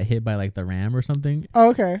guess they got hit by like the ram or something. Oh,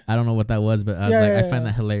 okay. I don't know what that was, but I was I find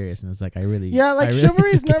that hilarious, and it's like I really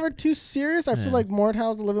Chivalry is never too serious. I feel like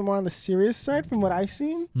Mordhau's a little bit more on the serious side from what I've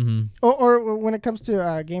seen, or when it comes to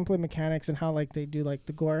gameplay mechanics and how like they do like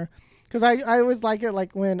the gore. Because I always like it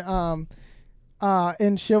like when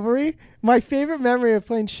in Chivalry, my favorite memory of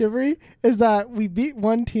playing Chivalry is that we beat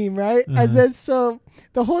one team right, and then so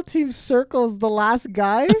the whole team circles the last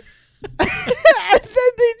guy. And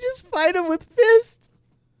then they just fight him with fists.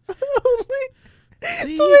 So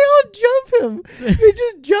they all jump him. They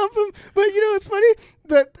just jump him. But you know, it's funny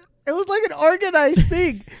that it was like an organized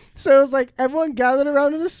thing. So it was like everyone gathered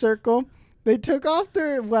around in a circle. They took off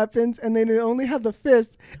their weapons and then they only had the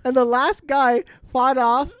fist. And the last guy fought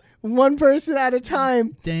off one person at a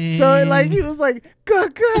time. Dang. So like he was like,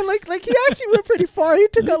 good. Like he actually went pretty far. He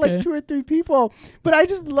took out like 2 or 3 people. But I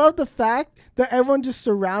just love the fact that everyone just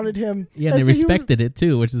surrounded him. Yeah, and they respected it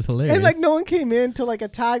too, which is hilarious. And like no one came in to like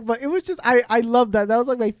attack, but it was just I love that. That was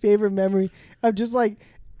like my favorite memory of just like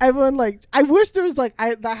everyone like I wish there was like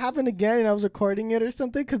that happened again and I was recording it or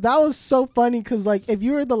something because that was so funny because like if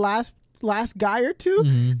you were the last guy or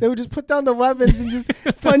two, they would just put down the weapons and just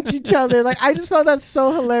punch each other. Like I just found that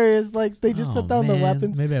so hilarious. Like they just put down the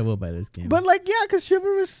weapons. Maybe I will buy this game. But like because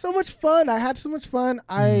Chivalry was so much fun. I had so much fun.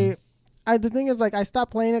 The thing is like I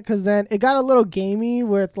stopped playing it because then it got a little gamey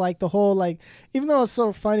with like the whole like even though it's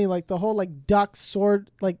so funny like the whole like duck sword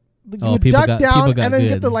like you would duck down and then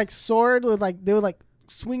get the like sword with like they would like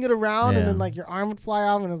swing it around and then like your arm would fly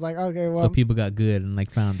off and it's like okay well so people got good and like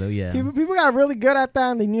found though people got really good at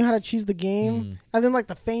that and they knew how to cheese the game and then like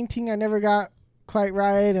the feinting I never got quite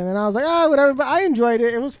right and then I was like whatever but I enjoyed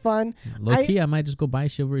it. It was fun. Low key I might just go buy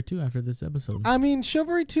Chivalry 2 after this episode. I mean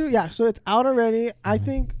Chivalry 2 so it's out already. I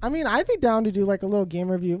think I'd be down to do like a little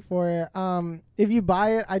game review for it. If you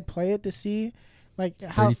buy it I'd play it to see like it's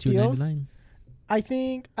how it feels. $32.99. I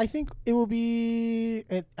think it will be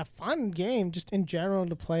a fun game just in general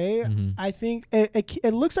to play. I think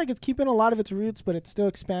it looks like it's keeping a lot of its roots but it's still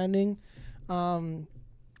expanding.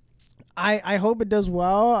 I hope it does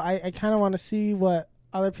well. I kind of want to see what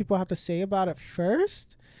other people have to say about it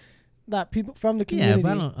first. That people from the community,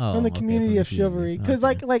 from the community of Chivalry, because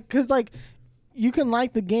like you can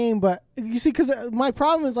like the game, but you see, because my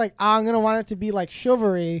problem is like, I'm going to want it to be like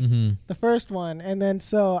Chivalry, the first one. And then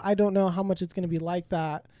so I don't know how much it's going to be like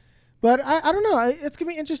that. But I don't know. It's going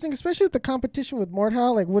to be interesting, especially with the competition with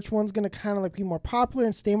Mordhau, like which one's going to kind of like be more popular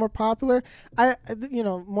and stay more popular.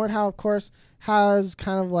 Mordhau, of course, has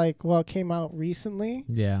kind of like, well, it came out recently.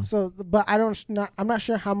 Yeah. So, but I'm not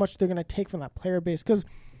sure how much they're going to take from that player base, because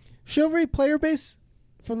Chivalry player base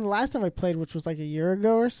from the last time I played, which was like a year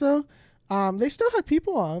ago or so, they still had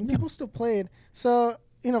people on. People still played. So,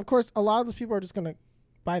 of course, a lot of those people are just going to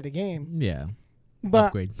buy the game. Yeah. But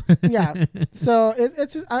upgrade. Yeah. So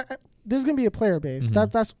there's going to be a player base.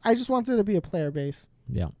 That's I just want there to be a player base.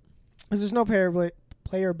 Yeah. Because there's no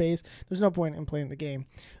player base. There's no point in playing the game.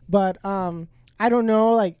 But I don't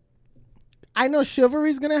know. Like, I know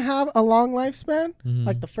Chivalry's going to have a long lifespan,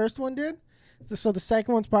 like the first one did. So the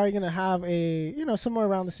second one's probably going to have somewhere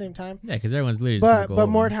around the same time. Yeah, because everyone's literally But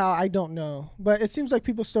Mordhau, I don't know. But it seems like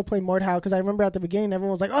people still play Mordhau, because I remember at the beginning,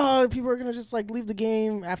 everyone was like, oh, people are going to just like leave the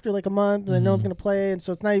game after like a month, and then no one's going to play, and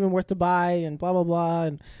so it's not even worth to buy, and blah, blah, blah.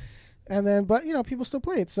 And then, but, people still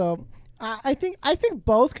play it. So I think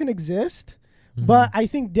both can exist, but I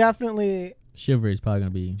think definitely Chivalry is probably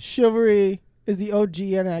going to be... Chivalry is the OG,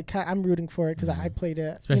 and I'm rooting for it because I played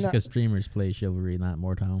it. Especially because streamers play Chivalry, not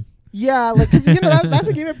Mordhau. Yeah, like, because that's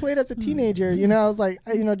a game I played as a teenager. I was like,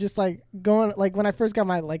 just like going, like when I first got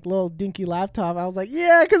my like little dinky laptop, I was like,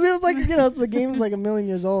 yeah, because it was like, the game's like 1,000,000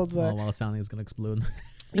 years old. But while sounding is gonna explode.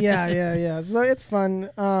 yeah. So it's fun.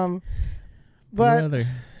 But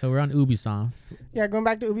so we're on Ubisoft. Yeah, going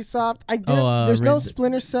back to Ubisoft. There's no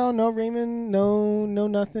Splinter Cell, no Rayman, no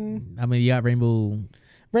nothing. I mean, you got Rainbow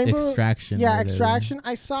Extraction. Yeah, Extraction.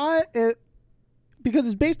 I saw it. Because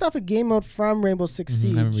it's based off a game mode from Rainbow Six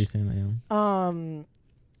Siege. I remember you saying that, yeah.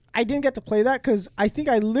 I didn't get to play that because I think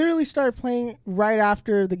I literally started playing right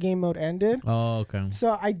after the game mode ended. Oh, okay.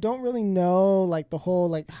 So I don't really know like the whole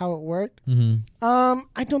like how it worked.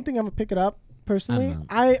 I don't think I'm gonna pick it up personally.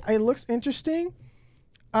 It looks interesting.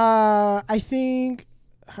 I think,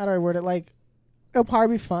 how do I word it? Like, it'll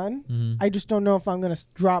probably be fun. I just don't know if I'm gonna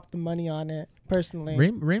drop the money on it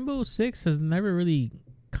personally. Rainbow Six has never really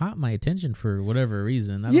caught my attention for whatever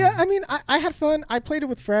reason. I mean, I had fun. I played it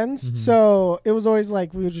with friends, so it was always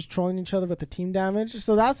like we were just trolling each other with the team damage.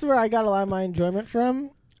 So that's where I got a lot of my enjoyment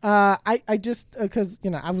from. I just because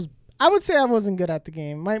I would say I wasn't good at the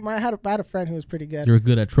game. I had a friend who was pretty good. You were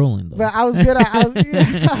good at trolling though. But I was good at I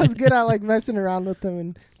was good at like messing around with them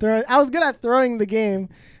and throwing. I was good at throwing the game.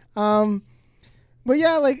 But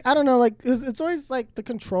yeah, like, I don't know, like, it's always, like, the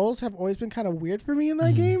controls have always been kind of weird for me in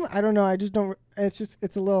that game. I don't know, I just don't, it's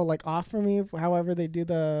a little, like, off for me, however they do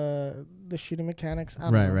the shooting mechanics.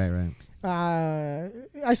 I don't know. Right.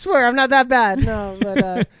 I swear, I'm not that bad, no,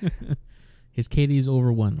 but, his KD is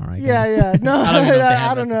over 1, all right? Yeah, no,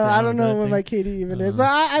 I don't know what my KD even is, but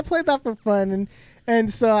I played that for fun,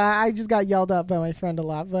 and so I just got yelled at by my friend a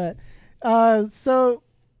lot, but, so...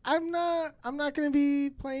 I'm not going to be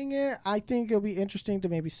playing it. I think it'll be interesting to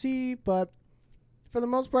maybe see, but for the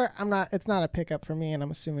most part, it's not a pickup for me, and I'm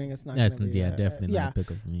assuming it's not. Definitely not a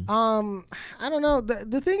pickup for me. I don't know.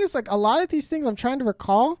 The thing is, like, a lot of these things I'm trying to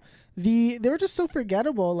recall, they were just so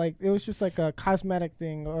forgettable. Like, it was just like a cosmetic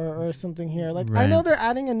thing or something here. Like, I know they're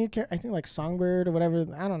adding a new character. I think like Songbird or whatever.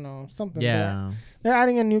 I don't know, something. Yeah. They're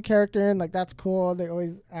adding a new character, and like that's cool. They're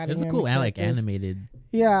always adding. It's a cool like animated.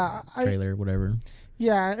 Yeah. Trailer, whatever.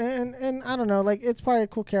 Yeah, and I don't know, like, it's probably a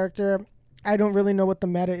cool character. I don't really know what the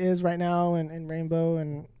meta is right now in Rainbow,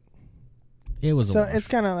 and it was so it's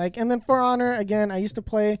kind of like, and then For Honor again. I used to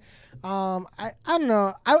play. I don't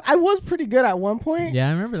know. I was pretty good at one point. Yeah,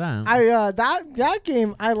 I remember that. That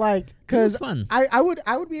game I liked because fun. I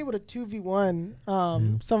would be able to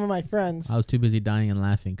 2v1 some of my friends. I was too busy dying and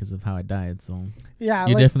laughing because of how I died. So yeah,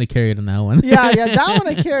 you definitely carried on that one. yeah, that one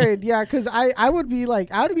I carried. Yeah, because I would be able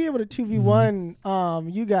to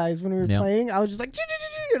 2v1 you guys when we were playing. I was just like,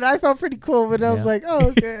 and I felt pretty cool, but I was like, oh,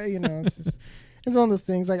 okay, it's one of those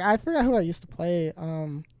things. Like, I forgot who I used to play.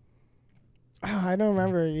 I don't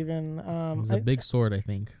remember even. It was a big sword, I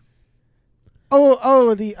think.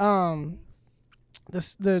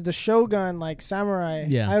 The Shogun, like, samurai.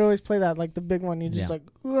 Yeah, I'd always play that, like the big one. You just like,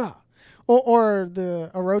 ugh. Or the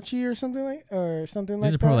Orochi or something like that.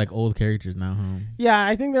 These are probably like old characters now, huh? Yeah,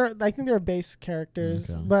 I think they're base characters,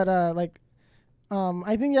 okay. But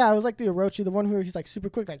I think it was like the Orochi, the one who he's like super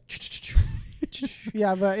quick, like.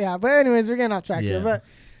 But anyways, we're getting off track here. But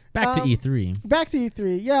back to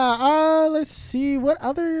E3. Yeah. Let's see what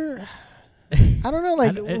other. I don't know.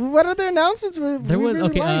 Like, what other announcements were we really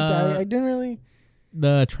liked? I didn't really.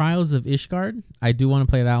 The Trials of Ishgard. I do want to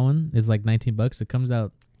play that one. It's like $19. It comes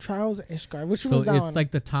out Trials of Ishgard. Which one was that it's one?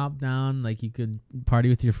 Like the top down, like you could party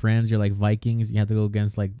with your friends. You're like Vikings. You have to go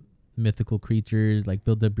against like mythical creatures, like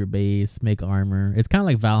build up your base, make armor. It's kind of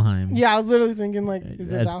like Valheim. Yeah, I was literally thinking like,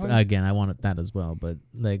 is it Valheim? Again, I wanted that as well, but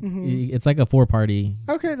like it's like a 4-party.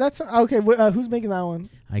 Okay, that's okay. Who's making that one?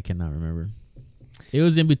 I cannot remember. It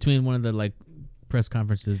was in between one of the like press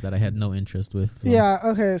conferences that I had no interest with. So. Yeah.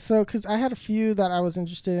 Okay. So, because I had a few that I was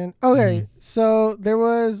interested in. Okay. So there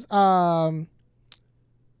was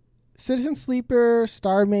Citizen Sleeper,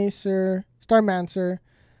 Starmancer,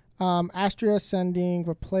 Astria Ascending,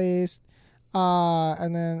 Replaced,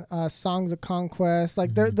 and then Songs of Conquest.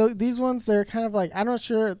 Like these ones, they're kind of like I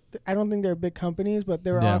don't think they're big companies, but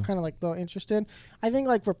they were all kind of like though interested. I think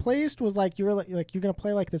like Replaced was like you're gonna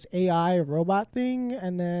play like this AI robot thing,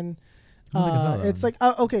 and then it's like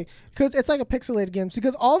okay, because it's like a pixelated game.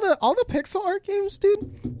 Because all the pixel art games,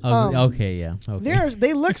 dude. Okay, yeah. Okay.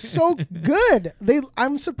 They look so good.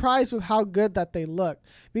 I'm surprised with how good that they look.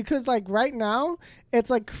 Because like right now, it's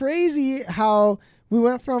like crazy how we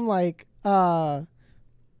went from like what's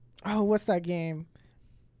that game?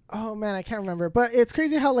 Oh man, I can't remember. But it's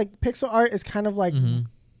crazy how like pixel art is kind of like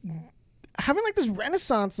having like this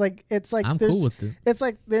renaissance. Like it's like I'm cool with it. It's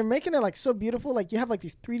like they're making it like so beautiful. Like you have like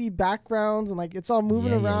these 3D backgrounds and like it's all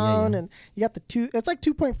moving around and you got it's like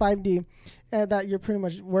 2.5D that you're pretty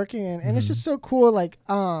much working in, and it's just so cool. Like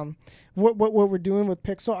what we're doing with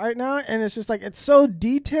pixel art now, and it's just like it's so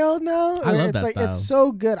detailed now. I love that style. It's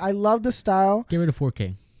so good. I love the style. Get rid of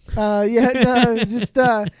 4K. I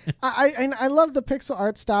love the pixel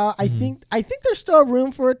art style. I think there's still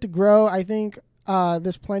room for it to grow. I think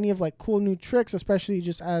there's plenty of like cool new tricks, especially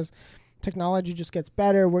just as technology just gets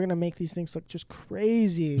better. We're gonna make these things look just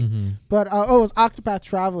crazy. But it was Octopath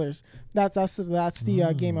Travelers. That's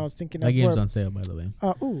the game I was thinking of. That game's on sale, by the way.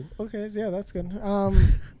 Okay, yeah, that's good.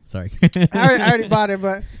 Sorry, I already bought it,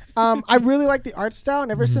 but I really like the art style,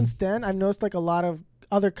 and ever since then, I've noticed like a lot of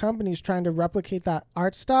other companies trying to replicate that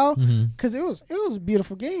art style because it was a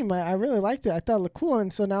beautiful game. I really liked it. I thought it looked cool,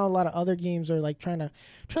 and so now a lot of other games are like trying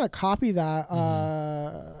to copy that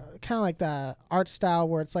kind of like that art style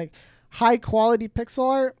where it's like high quality pixel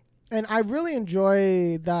art. And I really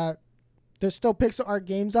enjoy that there's still pixel art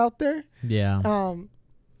games out there. Yeah.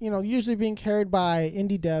 Usually being carried by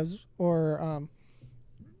indie devs or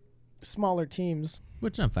smaller teams,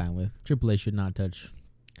 which I'm fine with. AAA should not touch.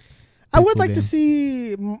 I would like to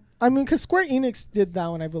see. I mean, because Square Enix did that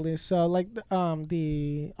one, I believe. So, like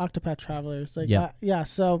the Octopath Travelers, like yeah.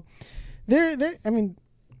 So, they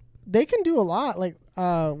can do a lot, like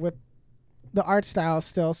with the art style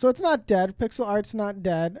still. So it's not dead. Pixel art's not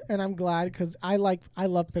dead, and I'm glad because I love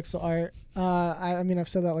pixel art. I mean, I've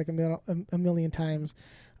said that like a million times.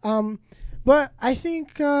 But I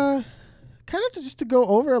think kind of just to go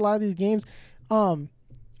over a lot of these games,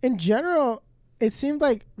 in general. It seemed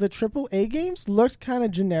like the AAA games looked kind of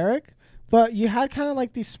generic, but you had kind of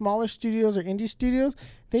like these smaller studios or indie studios.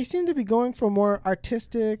 They seem to be going for more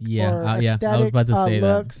artistic or aesthetic I was about to say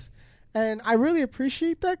looks. And I really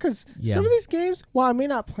appreciate that because some of these games, while I may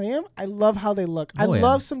not play them, I love how they look. I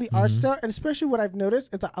love some of the art style, and especially what I've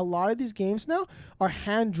noticed is that a lot of these games now are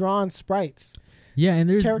hand-drawn sprites. Yeah, and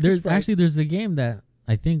there's a game that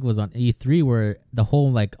I think was on E3 where the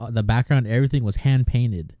whole like the background, everything was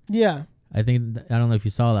hand-painted. Yeah. I don't know if you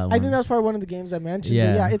saw that one. I think that's probably one of the games I mentioned.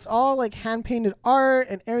 Yeah, it's all like hand painted art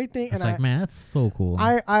and everything. It's like, man, that's so cool.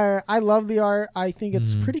 I love the art. I think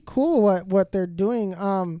it's pretty cool what they're doing.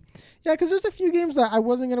 Because there's a few games that I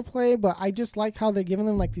wasn't gonna play, but I just like how they're giving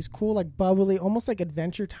them like these cool, like bubbly, almost like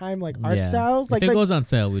Adventure Time like art styles. Like if it goes on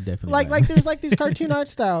sale, we definitely like there's like these cartoon art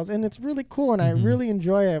styles, and it's really cool, and I really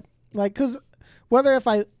enjoy it. Like, because whether if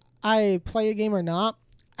I play a game or not,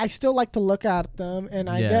 I still like to look at them, and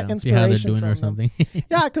I get inspiration see how they're doing from or something.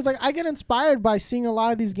 Yeah, because like I get inspired by seeing a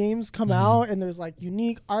lot of these games come out, and there's like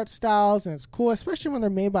unique art styles, and it's cool, especially when they're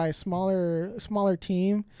made by a smaller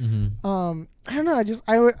team. I don't know.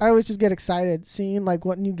 I always just get excited seeing like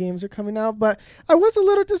what new games are coming out, but I was a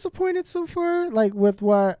little disappointed so far, like with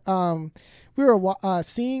what we were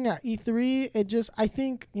seeing at E3. I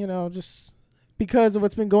think just because of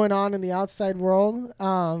what's been going on in the outside world.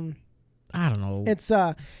 I don't know. It's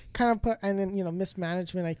kind of and then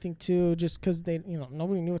mismanagement, I think too, just because they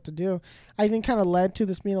nobody knew what to do. I think kind of led to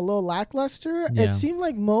this being a little lackluster. Yeah. It seemed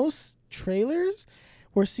like most trailers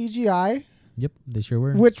were CGI. Yep, they sure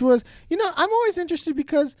were. Which was I'm always interested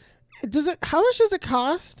because how much does it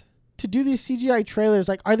cost to do these CGI trailers?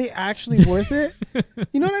 Like, are they actually worth it?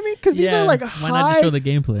 You know what I mean? Because these are like why not just show the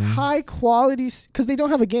gameplay? High quality, because they don't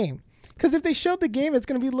have a game. Because if they showed the game, it's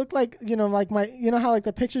gonna look like like how like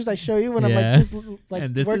the pictures I show you when I'm like just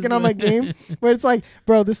like working on my game, where it's like,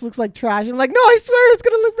 bro, this looks like trash. And I'm like, no, I swear it's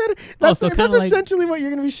gonna look better. That's essentially what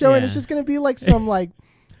you're gonna be showing. It's just gonna be like some like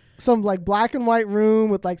black and white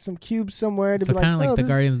room with like some cubes somewhere to be like, kind of like the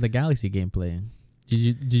Guardians of the Galaxy gameplay.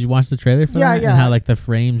 Did you watch the trailer for that? Yeah. And how like the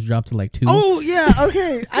frames dropped to like 2? Oh yeah,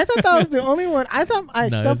 okay. I thought that was the only one. I thought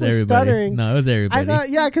stuff was stuttering. No, it was everybody. I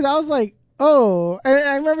thought because I was like, oh, and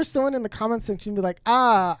I remember someone in the comment section be like,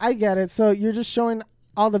 I get it. So you're just showing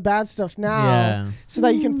all the bad stuff now, so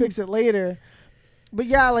that you can fix it later. But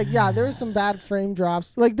there was some bad frame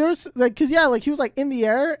drops. Like there's like, cause he was like in the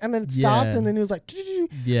air and then it stopped and then he was like, it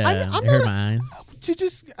hurt my eyes. To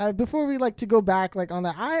just before we to go back like on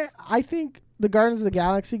that, I think the Guardians of the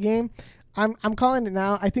Galaxy game, I'm calling it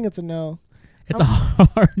now. I think it's a no. It's a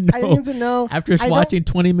hard no. I think it's a no. After watching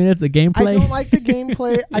 20 minutes of gameplay, I don't like the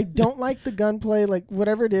gameplay. I don't like the gunplay. Like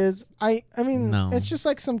whatever it is, I mean, it's just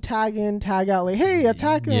like some tag in, tag out. Like, hey,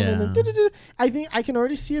 attack him. Yeah. And then, I think I can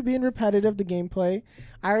already see it being repetitive. The gameplay,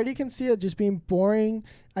 I already can see it just being boring.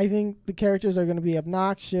 I think the characters are going to be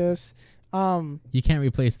obnoxious. You can't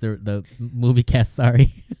replace the movie cast.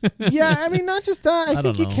 Sorry. Yeah, I mean, not just that. I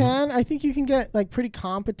think you can. I think you can get like pretty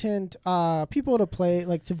competent people to play,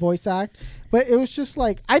 like to voice act. But it was just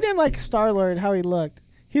like I didn't like Star-Lord how he looked.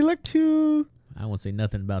 He looked too. I won't say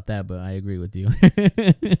nothing about that, but I agree with you.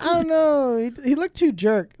 I don't know. He looked too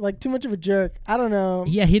jerk, like too much of a jerk. I don't know.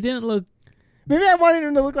 Yeah, he didn't look. Maybe I wanted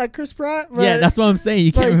him to look like Chris Pratt. Yeah, that's what I'm saying.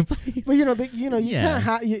 You can't replace. But you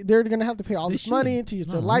can't. They're gonna have to pay all this money to use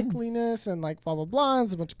their likeliness and like blah blah blah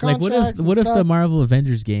and a bunch of contracts. Like what if the Marvel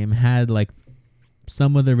Avengers game had like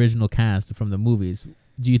some of the original cast from the movies?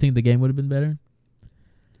 Do you think the game would have been better?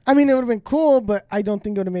 I mean, it would have been cool, but I don't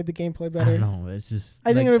think it would have made the gameplay better. I don't know. It's just.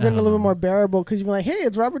 I think it would have been a little bit more bearable because you'd be like, hey,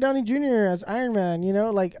 it's Robert Downey Jr. as Iron Man.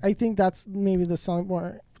 Like I think that's maybe the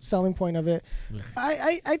selling point of it. Yeah.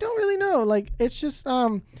 I don't really know. Like it's just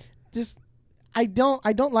I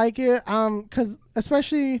don't like it. Because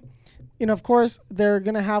especially, of course they're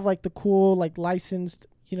gonna have like the cool like licensed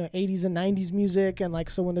 80s and 90s music and like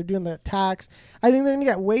so when they're doing the attacks, I think they're gonna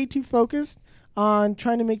get way too focused on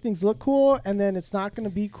trying to make things look cool, and then it's not going to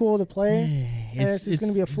be cool to play, and it's just going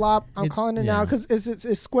to be a flop. I'm calling it now because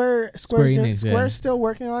it's Square's still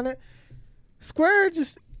working on it. Square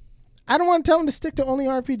just, I don't want to tell them to stick to only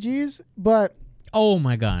RPGs, but oh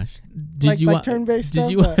my gosh, did you turn-based stuff?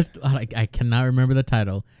 Did you watch? I cannot remember the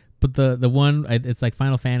title, but the one it's like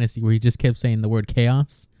Final Fantasy where he just kept saying the word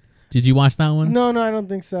chaos. Did you watch that one? No, I don't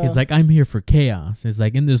think so. He's like, I'm here for chaos. It's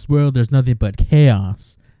like in this world there's nothing but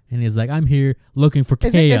chaos. And he's like, I'm here looking for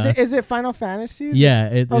chaos. Is it Final Fantasy?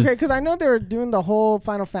 Yeah. Okay, because I know they were doing the whole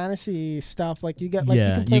Final Fantasy stuff. Like you get like you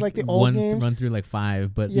can play like the old games. Run through like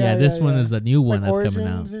 5, but this one is a new one like that's coming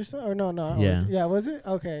out. Or no. Yeah, was it?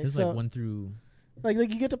 Okay. It's like 1 through. Like you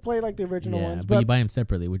get to play like the original ones, but you buy them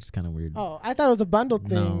separately, which is kind of weird. Oh, I thought it was a bundle thing.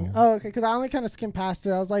 No. Oh, okay. Because I only kind of skimmed past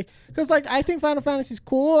it. I was like, because like I think Final Fantasy's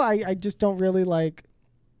cool. I just don't really like.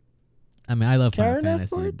 I mean, I love Final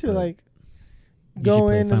Fantasy. For it to like. You go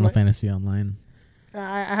in Final Fantasy Online.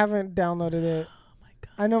 I haven't downloaded it. Oh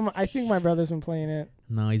my god! I think my brother's been playing it.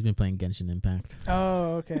 No, he's been playing Genshin Impact.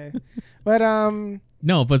 Oh, okay. But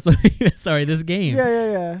no, but sorry, this game.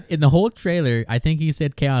 Yeah. In the whole trailer, I think he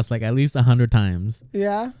said chaos like at least 100 times.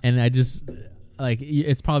 Yeah. And I just like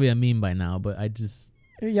it's probably a meme by now, but I just.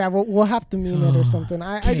 Yeah, we'll have to meme it or something.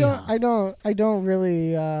 I don't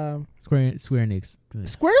really. Square Enix.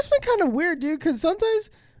 Square's been kind of weird, dude. Because sometimes.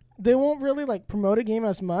 They won't really like promote a game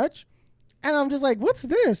as much, and I'm just like, "What's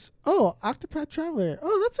this? Oh, Octopath Traveler.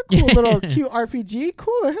 Oh, that's a cool little cute RPG.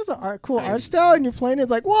 Cool. It has a cool art style, and you're playing it,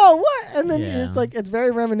 it's like, whoa, what?" And then it's like it's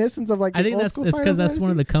very reminiscent of like. I think it's because that's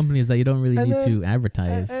one of the companies that you don't really need to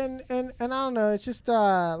advertise. And I don't know. It's just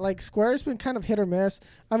like Square's been kind of hit or miss.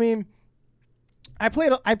 I mean. I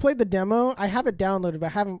played the demo. I have it downloaded,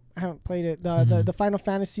 but I haven't played it. The Final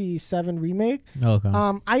Fantasy VII remake. Oh, okay.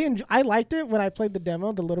 I liked it when I played the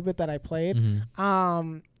demo. The little bit that I played. Mm-hmm.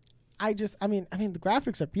 I mean, the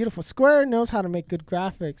graphics are beautiful. Square knows how to make good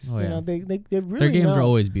graphics. Oh, yeah. They really. Their games are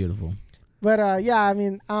always beautiful. But yeah, I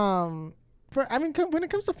mean, when it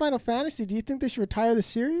comes to Final Fantasy, do you think they should retire the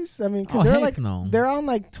series? I mean, because they're on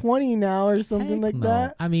like 20 now or something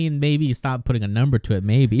that. I mean, maybe stop putting a number to it.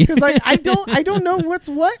 Maybe because like I don't know what's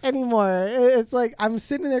what anymore. It's like I'm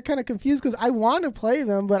sitting there kind of confused because I want to play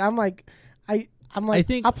them, but I'm like I I'm like,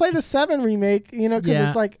 I'll play the 7 remake, you know, because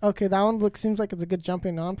it's like, okay, that one seems like it's a good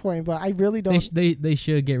jumping on point, but I really don't. They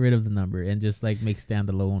should get rid of the number and just like make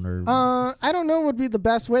standalone or. I don't know what would be the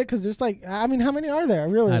best way, because there's like, I mean, how many are there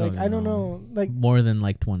really? I don't know. Like more than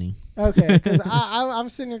like 20. Okay, because I'm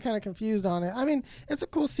sitting here kind of confused on it. I mean, it's a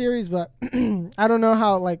cool series, but I don't know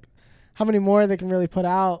how many more they can really put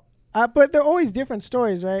out. But they're always different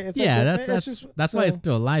stories, right? It's that's why it's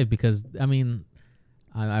still alive, because I mean.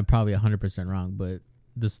 I'm probably 100% wrong, but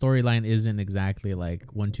the storyline isn't exactly like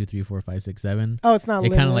 1, 2, 3, 4, 5, 6, 7. Oh, it's not. It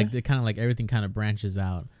kind of like everything kind of branches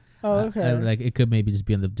out. Oh, okay. Like it could maybe just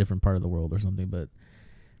be in a different part of the world or something, but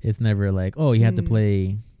it's never like, oh, you have to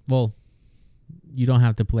play. Well, you don't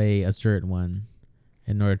have to play a certain one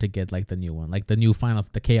in order to get like the new one, like the new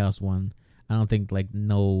the Chaos one. I don't think like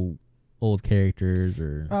no old characters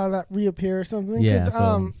or that reappear or something. Yeah.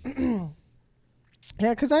 Yeah,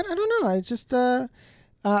 because I don't know. I just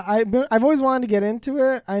I've always wanted to get into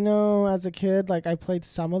it. I know as a kid, like I played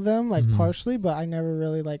some of them, like partially, but I never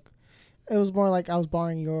really like. It was more like I was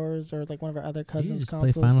borrowing yours or like one of our other cousins'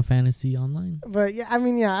 consoles. Play Final Fantasy Online. But I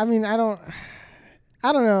mean, I don't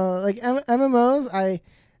know. Like MMOs,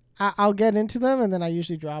 I'll get into them and then I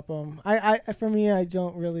usually drop them. For me, I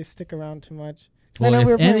don't really stick around too much. Well,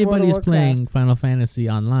 if anybody's playing Final Fantasy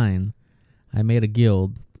Online, I made a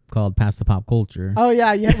guild called Pass the Pop Culture. Oh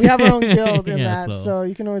yeah, we have our own guild in that, so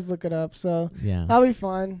you can always look it up. So yeah, that'll be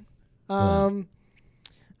fun.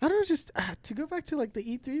 I don't know, just to go back to like the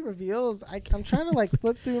E3 reveals. I'm trying to like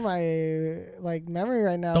flip through my like memory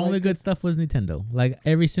right now. The only good stuff was Nintendo. Like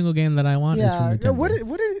every single game that I want is from Nintendo. What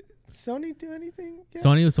did Sony do anything? Yeah.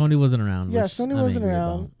 Sony wasn't around. Yeah, Sony wasn't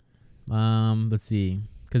around. Let's see.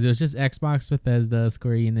 Because it was just Xbox, Bethesda,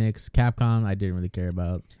 Square Enix, Capcom. I didn't really care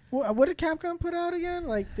about. What did Capcom put out again?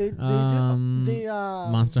 Like they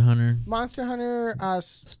Monster Hunter. Monster Hunter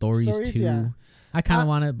Stories 2. Yeah. I kind of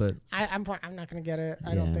want it, but I'm not gonna get it.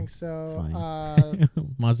 I don't think so.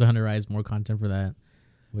 Monster Hunter Rise, more content for that,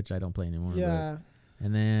 which I don't play anymore. Yeah. But.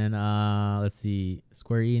 And then let's see.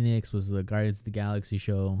 Square Enix was the Guardians of the Galaxy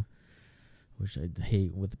show, which I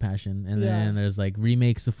hate with a passion. And then there's like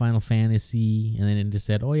remakes of Final Fantasy, and then it just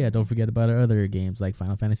said, oh yeah, don't forget about our other games like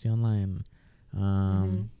Final Fantasy Online.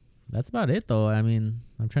 That's about it though. I mean,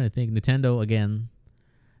 I'm trying to think. Nintendo again.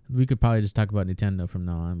 We could probably just talk about Nintendo from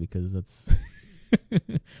now on because that's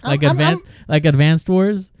like Advanced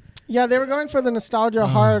Wars. Yeah, they were going for the nostalgia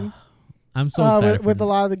hard. I'm so excited with a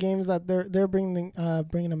lot of the games that they're bringing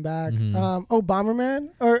them back.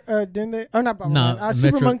 Bomberman or didn't they? Or not Bomberman. No,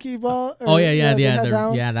 Super Monkey Ball.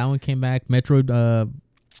 That one came back.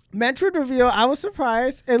 Metroid reveal. I was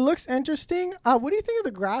surprised. It looks interesting. What do you think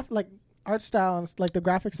of the art style and like the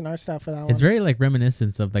graphics and art style for that one? It's very like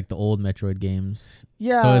reminiscent of like the old Metroid games.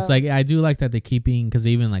 Yeah. So it's like I do like that they're keeping, because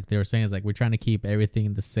even like they were saying it's like we're trying to keep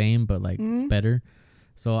everything the same but like better.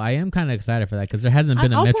 So I am kind of excited for that because there hasn't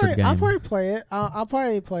been a Metroid game. I'll probably play it. I'll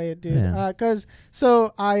probably play it, dude. I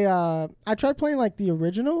tried playing like the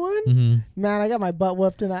original one. Mm-hmm. Man, I got my butt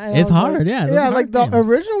whooped and it's hard. Like the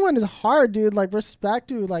original one is hard, dude. Like respect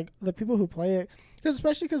to like the people who play it,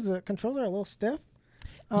 especially because the controller a little stiff.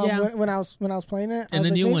 When I was playing it, and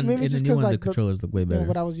the new one, the controllers look way better.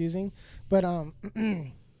 What I was using, but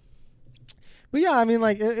but yeah, I mean,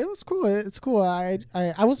 like it was cool. It's cool. I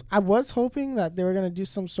was hoping that they were gonna do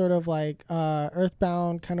some sort of like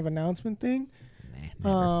Earthbound kind of announcement thing.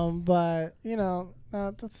 But you know,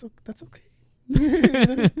 that's okay.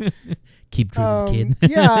 Keep dreaming, kid.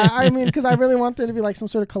 Yeah, I mean, because I really want there to be like some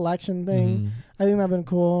sort of collection thing. I think that'd been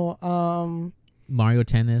cool. Mario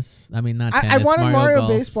Tennis. I mean, not tennis. I wanted Mario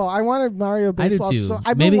Baseball. I wanted Mario Baseball. I do too. So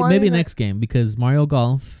maybe next game, because Mario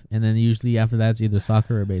Golf, and then usually after that it's either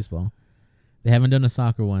soccer or baseball. They haven't done a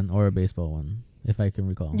soccer one or a baseball one, if I can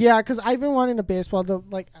recall. Yeah, because I've been wanting a baseball.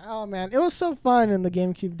 Oh man, it was so fun in the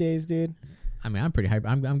GameCube days, dude. I mean, I'm pretty hyped.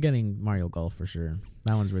 I'm getting Mario Golf for sure.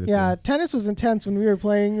 That one's really cool. Yeah, tennis was intense when we were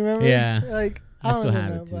playing. Remember? Yeah, like I still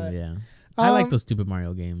have it too. Yeah, I like those stupid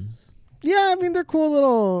Mario games. Yeah, I mean they're cool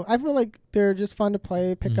little. I feel like they're just fun to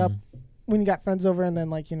play, pick up when you got friends over, and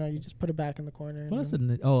then like you just put it back in the corner. What is it?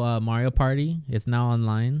 Mario Party. It's now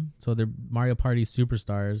online, so they're Mario Party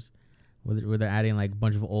Superstars, where they're adding like a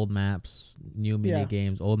bunch of old maps, new mini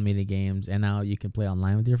games, old mini games, and now you can play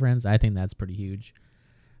online with your friends. I think that's pretty huge.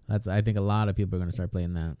 I think a lot of people are going to start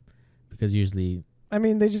playing that, because usually. I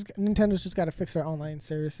mean, Nintendo's just got to fix their online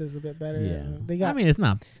services a bit better. Yeah, I mean, it's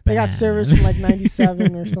not bad. They got servers from like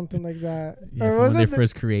 97 or something like that. Yeah, or was when they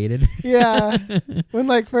first created. Yeah, when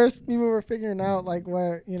like first people were figuring out like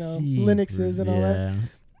what Linux is and all that.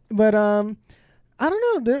 But I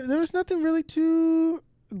don't know. There was nothing really too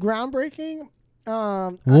groundbreaking.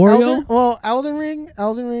 Wario. Elden Ring.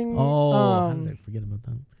 Oh, how did I forget about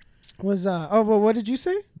that? Was well, what did you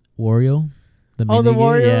say? Wario. The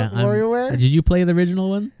Wario. Yeah, WarioWare. Did you play the original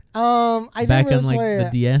one? I back didn't really on the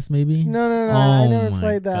DS maybe. No. I never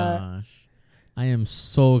played that. Gosh. I am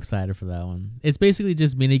so excited for that one. It's basically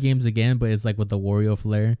just mini games again, but it's like with the Wario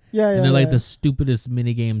flair. Yeah, and they're like the stupidest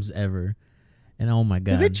mini games ever. And oh my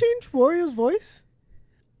god, did they change Wario's voice?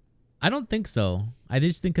 I don't think so. I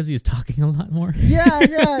just think because he was talking a lot more. Yeah.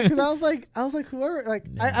 Because I was like, whoever. Like,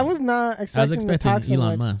 yeah. I was not expecting. I was expecting to talk so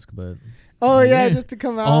Elon much. Musk, but. Oh yeah, just to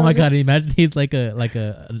come out. Oh my god! Imagine he's like a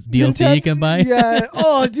DLC you can buy. Yeah.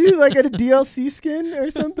 Oh, dude, like a DLC skin or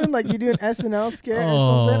something. Like you do an SNL skit or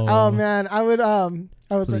something. Oh man, I would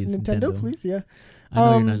please, like Nintendo, please, yeah. I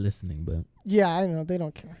know you're not listening, but yeah, I know they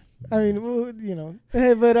don't care. I mean, well,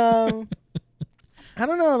 hey, but I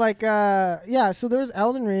don't know. Like, yeah. So there's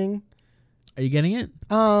Elden Ring. Are you getting it?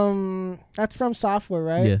 That's from Software,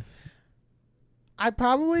 right? Yes. I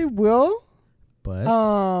probably will. But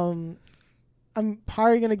I'm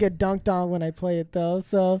probably gonna get dunked on when I play it though,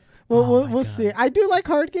 so we'll see. I do like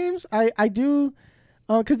hard games. I do,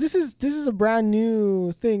 because this is a brand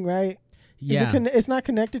new thing, right? Yeah, it's not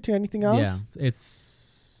connected to anything else. Yeah,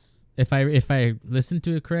 it's if I listen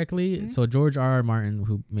to it correctly. Mm-hmm. So George R.R. Martin,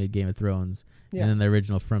 who made Game of Thrones, and then the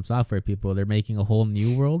original From Software people, they're making a whole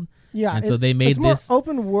new world. Yeah, and so they made this more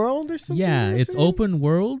open world or something. Yeah, it's open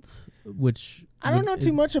world, which I don't know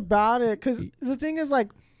too much about it because the thing is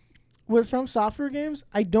like. With From Software games,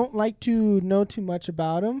 I don't like to know too much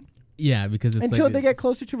about them. Yeah, because it's until they get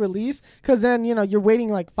closer to release, because then you're waiting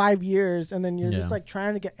like 5 years, and then you're just like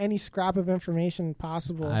trying to get any scrap of information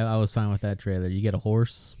possible. I was fine with that trailer. You get a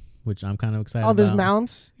horse, which I'm kind of excited. Oh, there's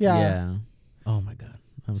mounts. Yeah. Oh my god.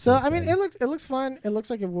 So I mean, it looks fun. It looks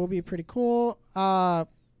like it will be pretty cool. I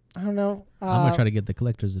don't know. I'm gonna try to get the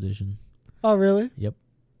collector's edition. Oh really? Yep.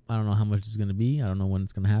 I don't know how much it's gonna be. I don't know when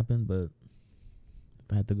it's gonna happen, but.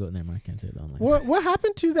 I had to go in there. I can't say it online. What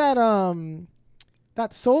happened to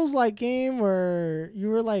that Souls-like game where you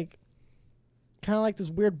were like kind of like this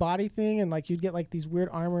weird body thing and like you'd get like these weird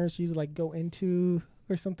armors you'd like go into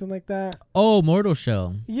or something like that? Oh, Mortal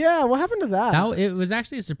Shell. Yeah, what happened to that? It was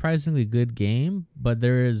actually a surprisingly good game, but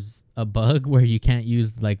there is a bug where you can't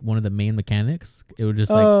use like one of the main mechanics. It would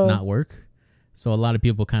just like not work. So a lot of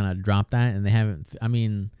people kind of dropped that, and they haven't. I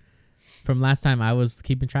mean. From last time I was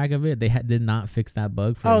keeping track of it, they did not fix that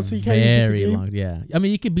bug for so you can't very long. Yeah, I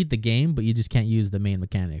mean you can beat the game, but you just can't use the main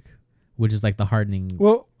mechanic, which is like the hardening.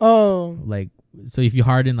 Well, like so if you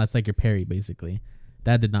harden, that's like your parry basically.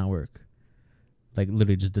 That did not work. Like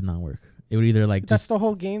literally just did not work. It would either like that's the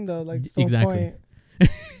whole game though. Like exactly.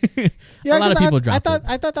 Yeah, a lot of people dropped it.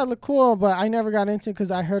 I thought that looked cool, but I never got into it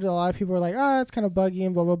because I heard a lot of people were like, it's kind of buggy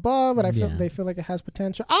and blah blah blah. But they feel like it has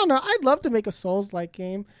potential. I don't know. I'd love to make a Souls-like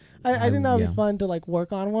game. I think that would be fun to like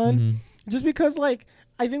work on one, just because like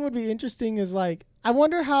I think would be interesting is like I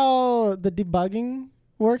wonder how the debugging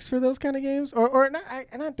works for those kind of games, or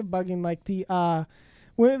not debugging like the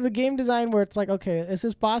where the game design where it's like, okay, is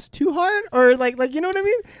this boss too hard, or like you know what I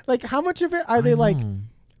mean? Like how much of it are they like?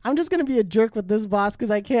 I'm just gonna be a jerk with this boss because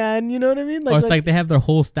I can, you know what I mean? Or it's like they have their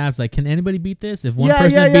whole staffs. Like, can anybody beat this? If one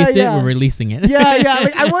person beats it, we're releasing it. Yeah.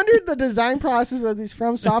 Like, I wondered the design process of these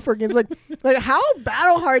From Software games. Like how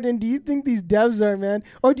battle hardened do you think these devs are, man?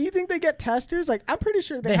 Or do you think they get testers? Like, I'm pretty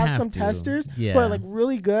sure they have some testers who are like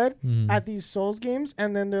really good at these Souls games,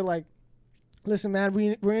 and then they're like, listen, man,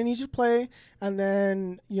 we're gonna need you to play, and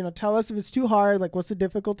then tell us if it's too hard. Like, what's the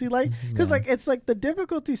difficulty like? Because like it's like the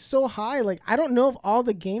difficulty's so high. Like, I don't know if all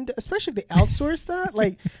the game, especially if they outsource that.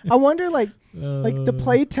 Like, I wonder like the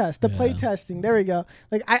play test, play testing. There we go.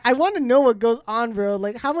 Like, I want to know what goes on, bro.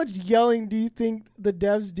 Like, how much yelling do you think the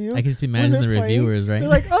devs do? I can just imagine the reviewers, right? They're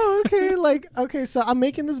like, oh, okay, okay, so I'm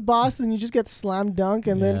making this boss, and you just get slam dunk,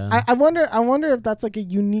 and then I wonder if that's like a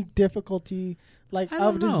unique difficulty. Like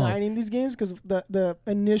of designing these games because the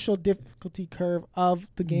initial difficulty curve of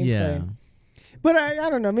the gameplay. Yeah. But I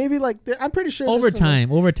don't know. Maybe like I'm pretty sure over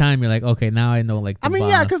time you're like, okay, now I know like. The boss.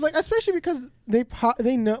 Yeah, because like especially because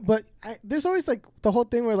they know, but there's always like the whole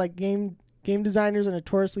thing where like game designers are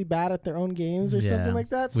notoriously bad at their own games or something like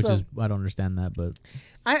that. Which is I don't understand that, but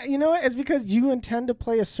you know what? It's because you intend to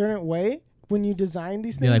play a certain way. When you design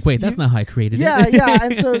these things, you're like, wait, that's not how I created it. Yeah,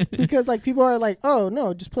 and so because like people are like, oh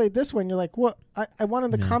no, just play it this way, and you're like, what? I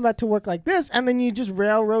wanted the combat to work like this, and then you just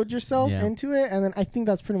railroad yourself into it, and then I think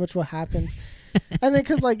that's pretty much what happens. And then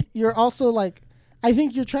because like you're also like, I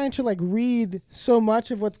think you're trying to like read so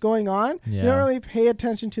much of what's going on, you don't really pay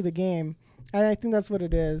attention to the game, and I think that's what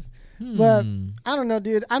it is. But I don't know,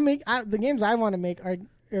 dude. The games I want to make are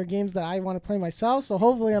are games that I want to play myself. So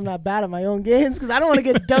hopefully I'm not bad at my own games because I don't want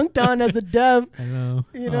to get dunked on as a dev. I know.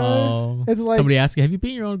 You know, it's like somebody asks you, "Have you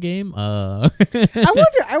beaten your own game?" I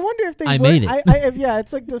wonder if they. I made it. Yeah,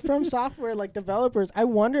 it's like the From Software like developers. I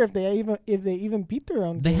wonder if they even beat their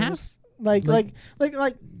own. They games. have like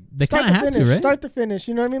they kind of have to, right? Start to finish.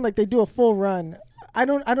 You know what I mean? Like they do a full run. I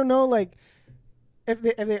don't know like if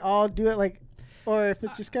they all do it like, or if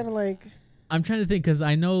it's just kind of like. I'm trying to think because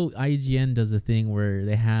I know IGN does a thing where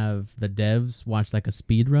they have the devs watch like a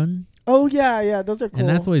speed run. Oh yeah, those are cool. And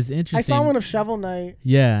that's always interesting. I saw one of Shovel Knight.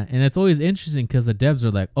 Yeah, and it's always interesting because the devs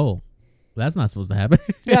are like, "Oh, that's not supposed to happen."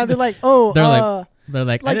 Yeah, they're like, "Oh, they're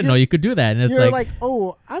like, I didn't know you could do that." And it's like,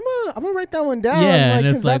 "Oh, I'm gonna write that one down." Yeah, like, and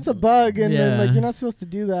it's like that's a bug, and then like you're not supposed to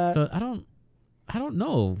do that. So I don't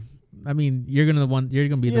know. I mean, you're gonna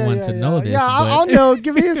be the one to know this. Yeah, I'll know.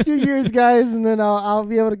 Give me a few years, guys, and then I'll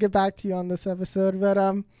be able to get back to you on this episode. But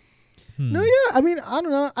no, yeah. I mean, I don't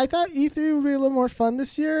know. I thought E3 would be a little more fun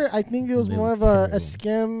this year. I think it was more of a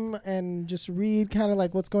skim and just read kind of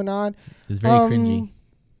like what's going on. It's very cringy.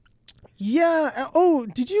 Yeah. Oh,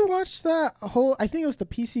 did you watch that whole? I think it was the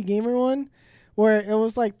PC Gamer one, where it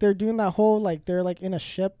was like they're doing that whole like they're like in a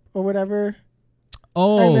ship or whatever.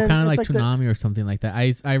 Oh, kind of like Toonami or something like that.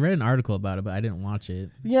 I read an article about it, but I didn't watch it.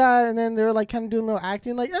 Yeah, and then they were like kind of doing a little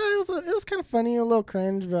acting, like it was kind of funny, a little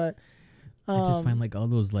cringe, but I just find like all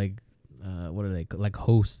those like what are they like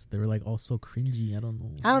hosts? They were like all so cringy. I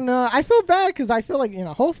don't know. I feel bad because I feel like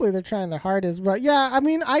hopefully they're trying their hardest, but yeah, I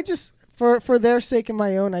mean I just for their sake and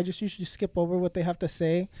my own, I just usually skip over what they have to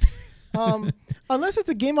say. Unless it's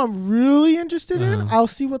a game I'm really interested in, I'll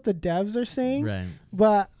see what the devs are saying. Right,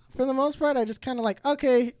 but. For the most part, I just kind of like,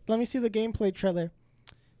 okay, let me see the gameplay trailer.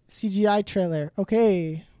 CGI trailer.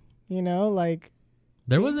 Okay. Like.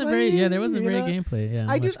 There wasn't very gameplay. Yeah.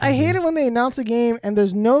 I hate it when they announce a game and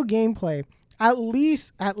there's no gameplay. At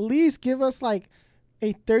least give us like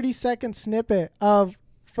a 30-second snippet of,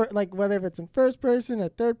 like, whether if it's in first person or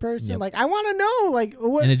third person. Yep. Like, I want to know, like,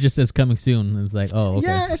 what. And it just says coming soon. It's like, oh, okay.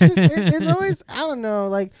 Yeah, it's just, it's always, I don't know,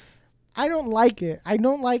 like. I don't like it. I'd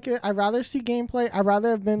rather see gameplay. I'd rather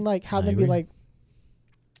have been like, have them be like,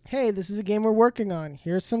 hey, this is a game we're working on.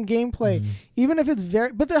 Here's some gameplay. Even if it's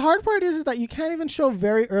but the hard part is that you can't even show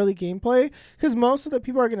very early gameplay because most of the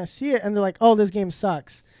people are going to see it and they're like, oh, this game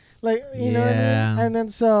sucks. Like, you know what I mean? And then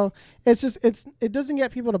so it's just, it doesn't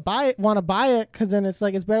get people to want to buy it because then it's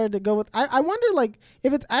like, it's better to go with, I wonder like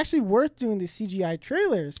if it's actually worth doing these CGI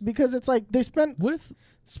trailers because it's like they spend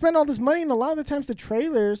all this money and a lot of the times the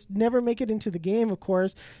trailers never make it into the game, of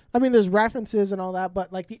course. I mean, there's references and all that,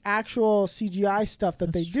 but like the actual CGI stuff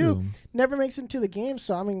that they do never makes it into the game.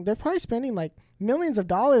 So, I mean, they're probably spending like millions of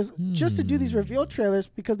dollars just to do these reveal trailers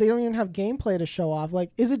because they don't even have gameplay to show off.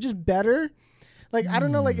 Like, is it just better? Like, I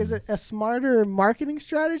don't know, like, is it a smarter marketing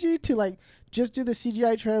strategy to, like, just do the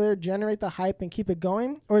CGI trailer, generate the hype, and keep it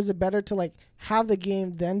going? Or is it better to, like, have the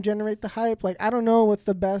game, then generate the hype? Like, I don't know what's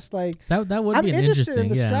the best, like... That would I'm be interested in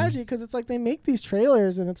the strategy, because it's like they make these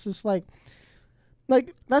trailers, and it's just like...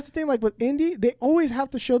 Like, that's the thing, like, with indie, they always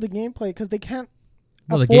have to show the gameplay, because they can't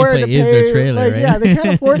the gameplay is their trailer, like, right? Yeah, they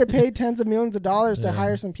can't afford to pay tens of millions of dollars to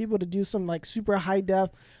hire some people to do some, like, super high-def,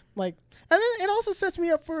 like... And then it also sets me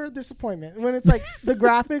up for disappointment when it's like the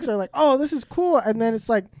graphics are like, oh, this is cool, and then it's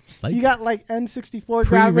like you got like N64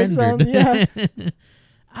 graphics on. Yeah,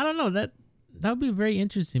 I don't know, that would be very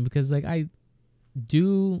interesting because like I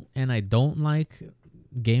do and I don't like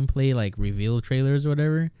gameplay like reveal trailers or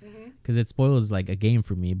whatever because it spoils like a game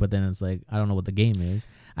for me. But then it's like I don't know what the game is.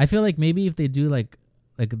 I feel like maybe if they do like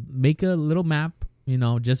make a little map,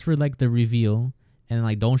 just for like the reveal. And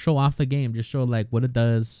like, don't show off the game. Just show like what it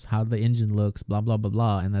does, how the engine looks, blah blah blah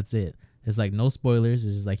blah, and that's it. It's like no spoilers.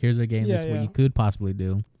 It's just like here's our game. This is what you could possibly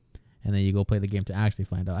do, and then you go play the game to actually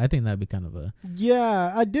find out. I think that'd be kind of a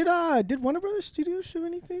Did Warner Brothers Studios show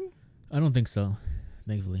anything? I don't think so,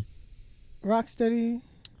 thankfully. Rocksteady?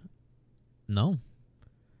 No.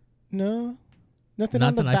 Nothing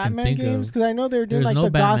on the Batman games? Because I know they were doing like the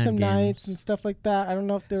Gotham Knights and stuff like that. I don't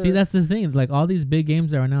know if they were... See, that's the thing. Like all these big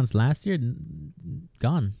games that were announced last year,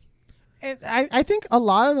 gone. I think a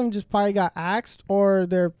lot of them just probably got axed or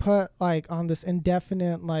they're put like on this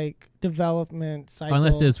indefinite like development cycle.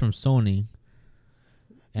 Unless it's from Sony.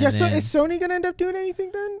 And so is Sony going to end up doing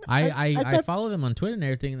anything then? I follow them on Twitter and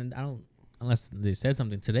everything, and I don't... Unless they said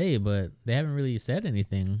something today, but they haven't really said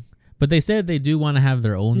anything. But they said they do want to have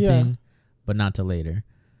their own thing. But not till later,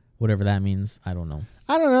 whatever that means. I don't know.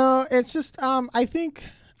 It's just I think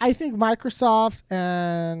Microsoft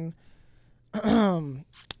and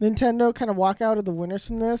Nintendo kind of walk out of the winners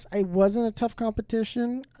from this. It wasn't a tough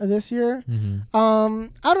competition this year. I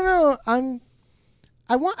don't know.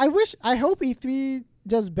 I hope E3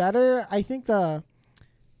 does better. I think the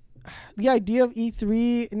idea of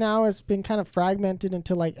E3 now has been kind of fragmented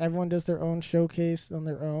into like everyone does their own showcase on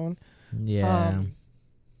their own. Yeah.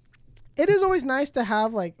 It is always nice to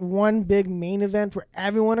have like one big main event where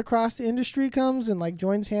everyone across the industry comes and like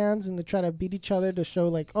joins hands and they try to beat each other to show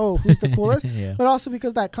like, oh, who's the coolest. Yeah. But also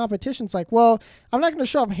because that competition's like, well, I'm not going to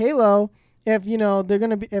show off Halo if, you know,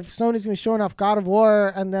 if Sony's going to be showing off God of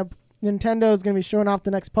War and then Nintendo is going to be showing off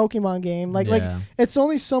the next Pokemon game. Like it's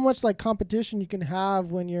only so much like competition you can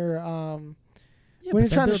have when you're when you're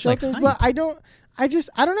trying to show like things. Hype. But I don't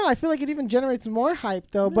know. I feel like it even generates more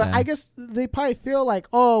hype though. But I guess they probably feel like,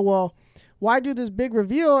 oh, well, why do this big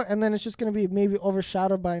reveal and then it's just going to be maybe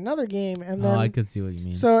overshadowed by another game? And then I could see what you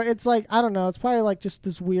mean. So it's like, I don't know. It's probably like just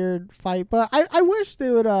this weird fight. But I wish they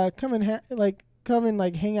would come and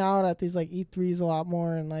hang out at these like E3s a lot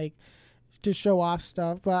more and like to show off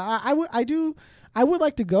stuff. But I would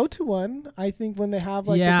like to go to one. I think when they have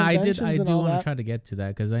like the conventions I do want to try to get to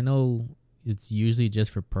that because I know it's usually just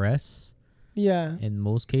for press. Yeah. In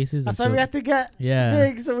most cases. That's why we have to get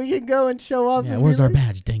big so we can go and show up. Yeah, where's our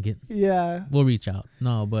badge? Dang it. Yeah. We'll reach out.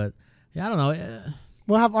 No, but I don't know.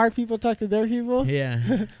 We'll have our people talk to their people.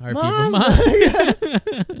 Yeah. Our people.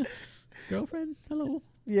 Mom. Girlfriend. Hello.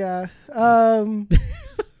 Yeah.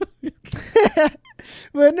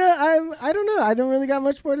 But no, I don't know. I don't really got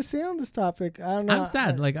much more to say on this topic. I don't know. I'm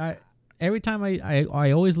sad. Every time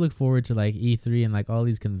I always look forward to like E3 and like all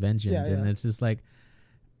these conventions and it's just like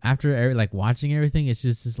after like watching everything, it's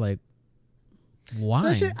just like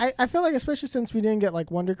why? I feel like especially since we didn't get like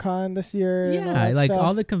WonderCon this year. Yeah, like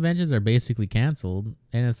all the conventions are basically canceled,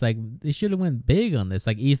 and it's like they should have went big on this.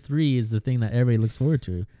 Like E3 is the thing that everybody looks forward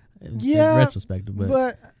to. In retrospect,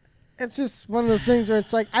 but it's just one of those things where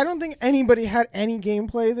it's like I don't think anybody had any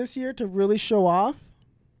gameplay this year to really show off.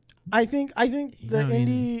 I think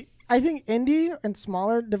indie and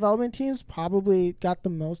smaller development teams probably got the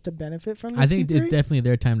most to benefit from this. I think it's definitely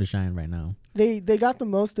their time to shine right now. They got the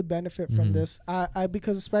most to benefit from this.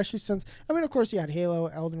 Because especially since of course you had Halo,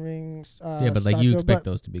 Elden Rings. But like you expect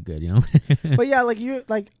those to be good, you know. But yeah,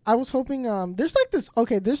 I was hoping. There's like this.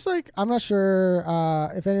 Okay, there's like I'm not sure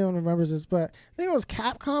if anyone remembers this, but I think it was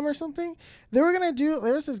Capcom or something. They were gonna do.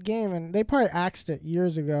 There's this game, and they probably axed it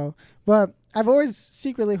years ago, but I've always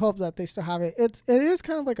secretly hoped that they still have it. It is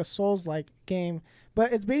kind of like a Souls-like game,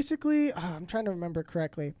 but it's basically I'm trying to remember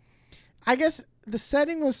correctly. I guess the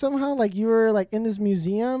setting was somehow like you were like in this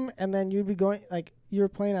museum, and then you'd be going like you were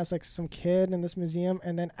playing as like some kid in this museum,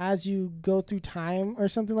 and then as you go through time or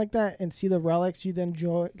something like that and see the relics, you then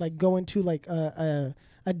go into like a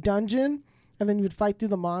dungeon. And then you would fight through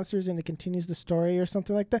the monsters and it continues the story or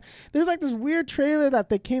something like that. There's like this weird trailer that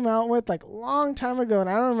they came out with like a long time ago, and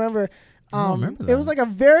I don't remember. It was like a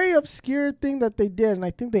very obscure thing that they did, and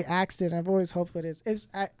I think they axed it. And I've always hoped it is.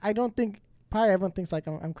 I don't think probably everyone thinks like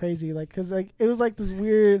I'm crazy, like because like it was like this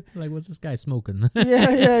weird. Like what's this guy smoking?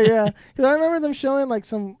 yeah. Because I remember them showing like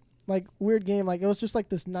some like weird game, like it was just like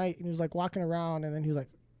this knight and he was like walking around, and then he was like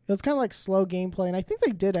it was kind of like slow gameplay, and I think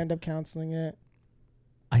they did end up canceling it.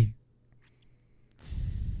 I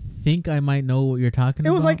think I might know what you're talking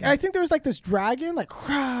about. It was like I think there was like this dragon, like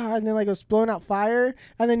and then like it was blowing out fire,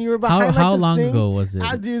 and then you were behind. How this long thing. Ago was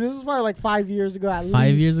it? Dude, this was probably like 5 years ago at least.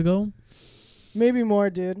 5 years ago, maybe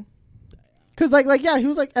more, dude. Cause like he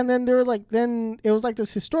was like, and then there was like then it was like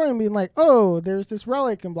this historian being like, oh, there's this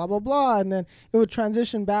relic and blah blah blah, and then it would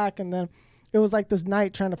transition back, and then it was like this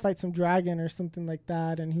knight trying to fight some dragon or something like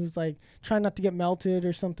that, and he was like trying not to get melted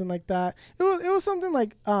or something like that. It was something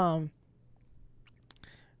like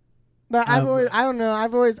But I don't know.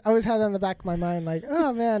 I've always had that in the back of my mind, like,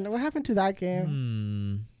 oh man, what happened to that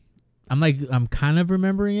game? I'm kind of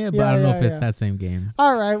remembering it, but I don't know if it's that same game.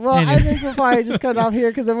 All right, well, anyway. I think we'll probably just cut it off here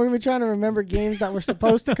because then we're gonna be trying to remember games that were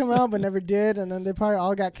supposed to come out but never did, and then they probably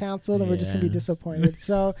all got canceled, and we're just gonna be disappointed.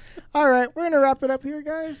 So, all right, we're gonna wrap it up here,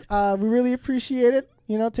 guys. We really appreciate it,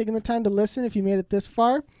 taking the time to listen. If you made it this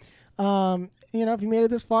far, if you made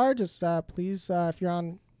it this far, just please, if you're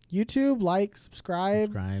on YouTube, like,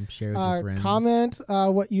 subscribe, share with your friends. Comment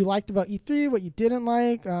what you liked about E3, what you didn't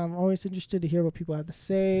like. I'm always interested to hear what people have to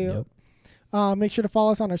say. Yep. Make sure to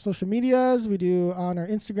follow us on our social medias. We do on our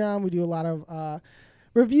Instagram. We do a lot of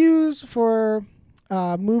reviews for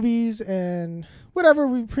movies and whatever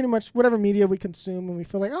media we consume, and we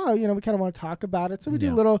feel like we kind of want to talk about it. So we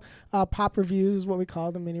do little pop reviews, is what we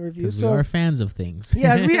call them, mini reviews. So we are fans of things.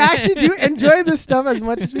 Yes, we actually do enjoy this stuff as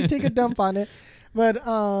much as we take a dump on it. But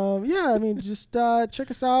just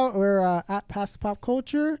check us out. We're at Past the Pop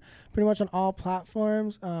Culture, pretty much on all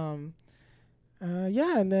platforms.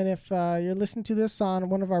 Yeah, and then if you're listening to this on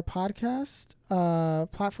one of our podcast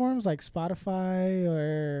platforms like Spotify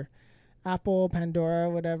or Apple, Pandora,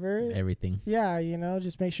 whatever. Everything. Yeah,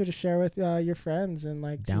 just make sure to share with your friends and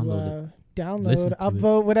like download,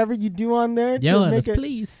 upvote, whatever you do on there. Yell at us,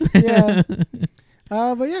 please. Yeah.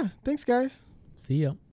 But yeah, thanks, guys. See ya.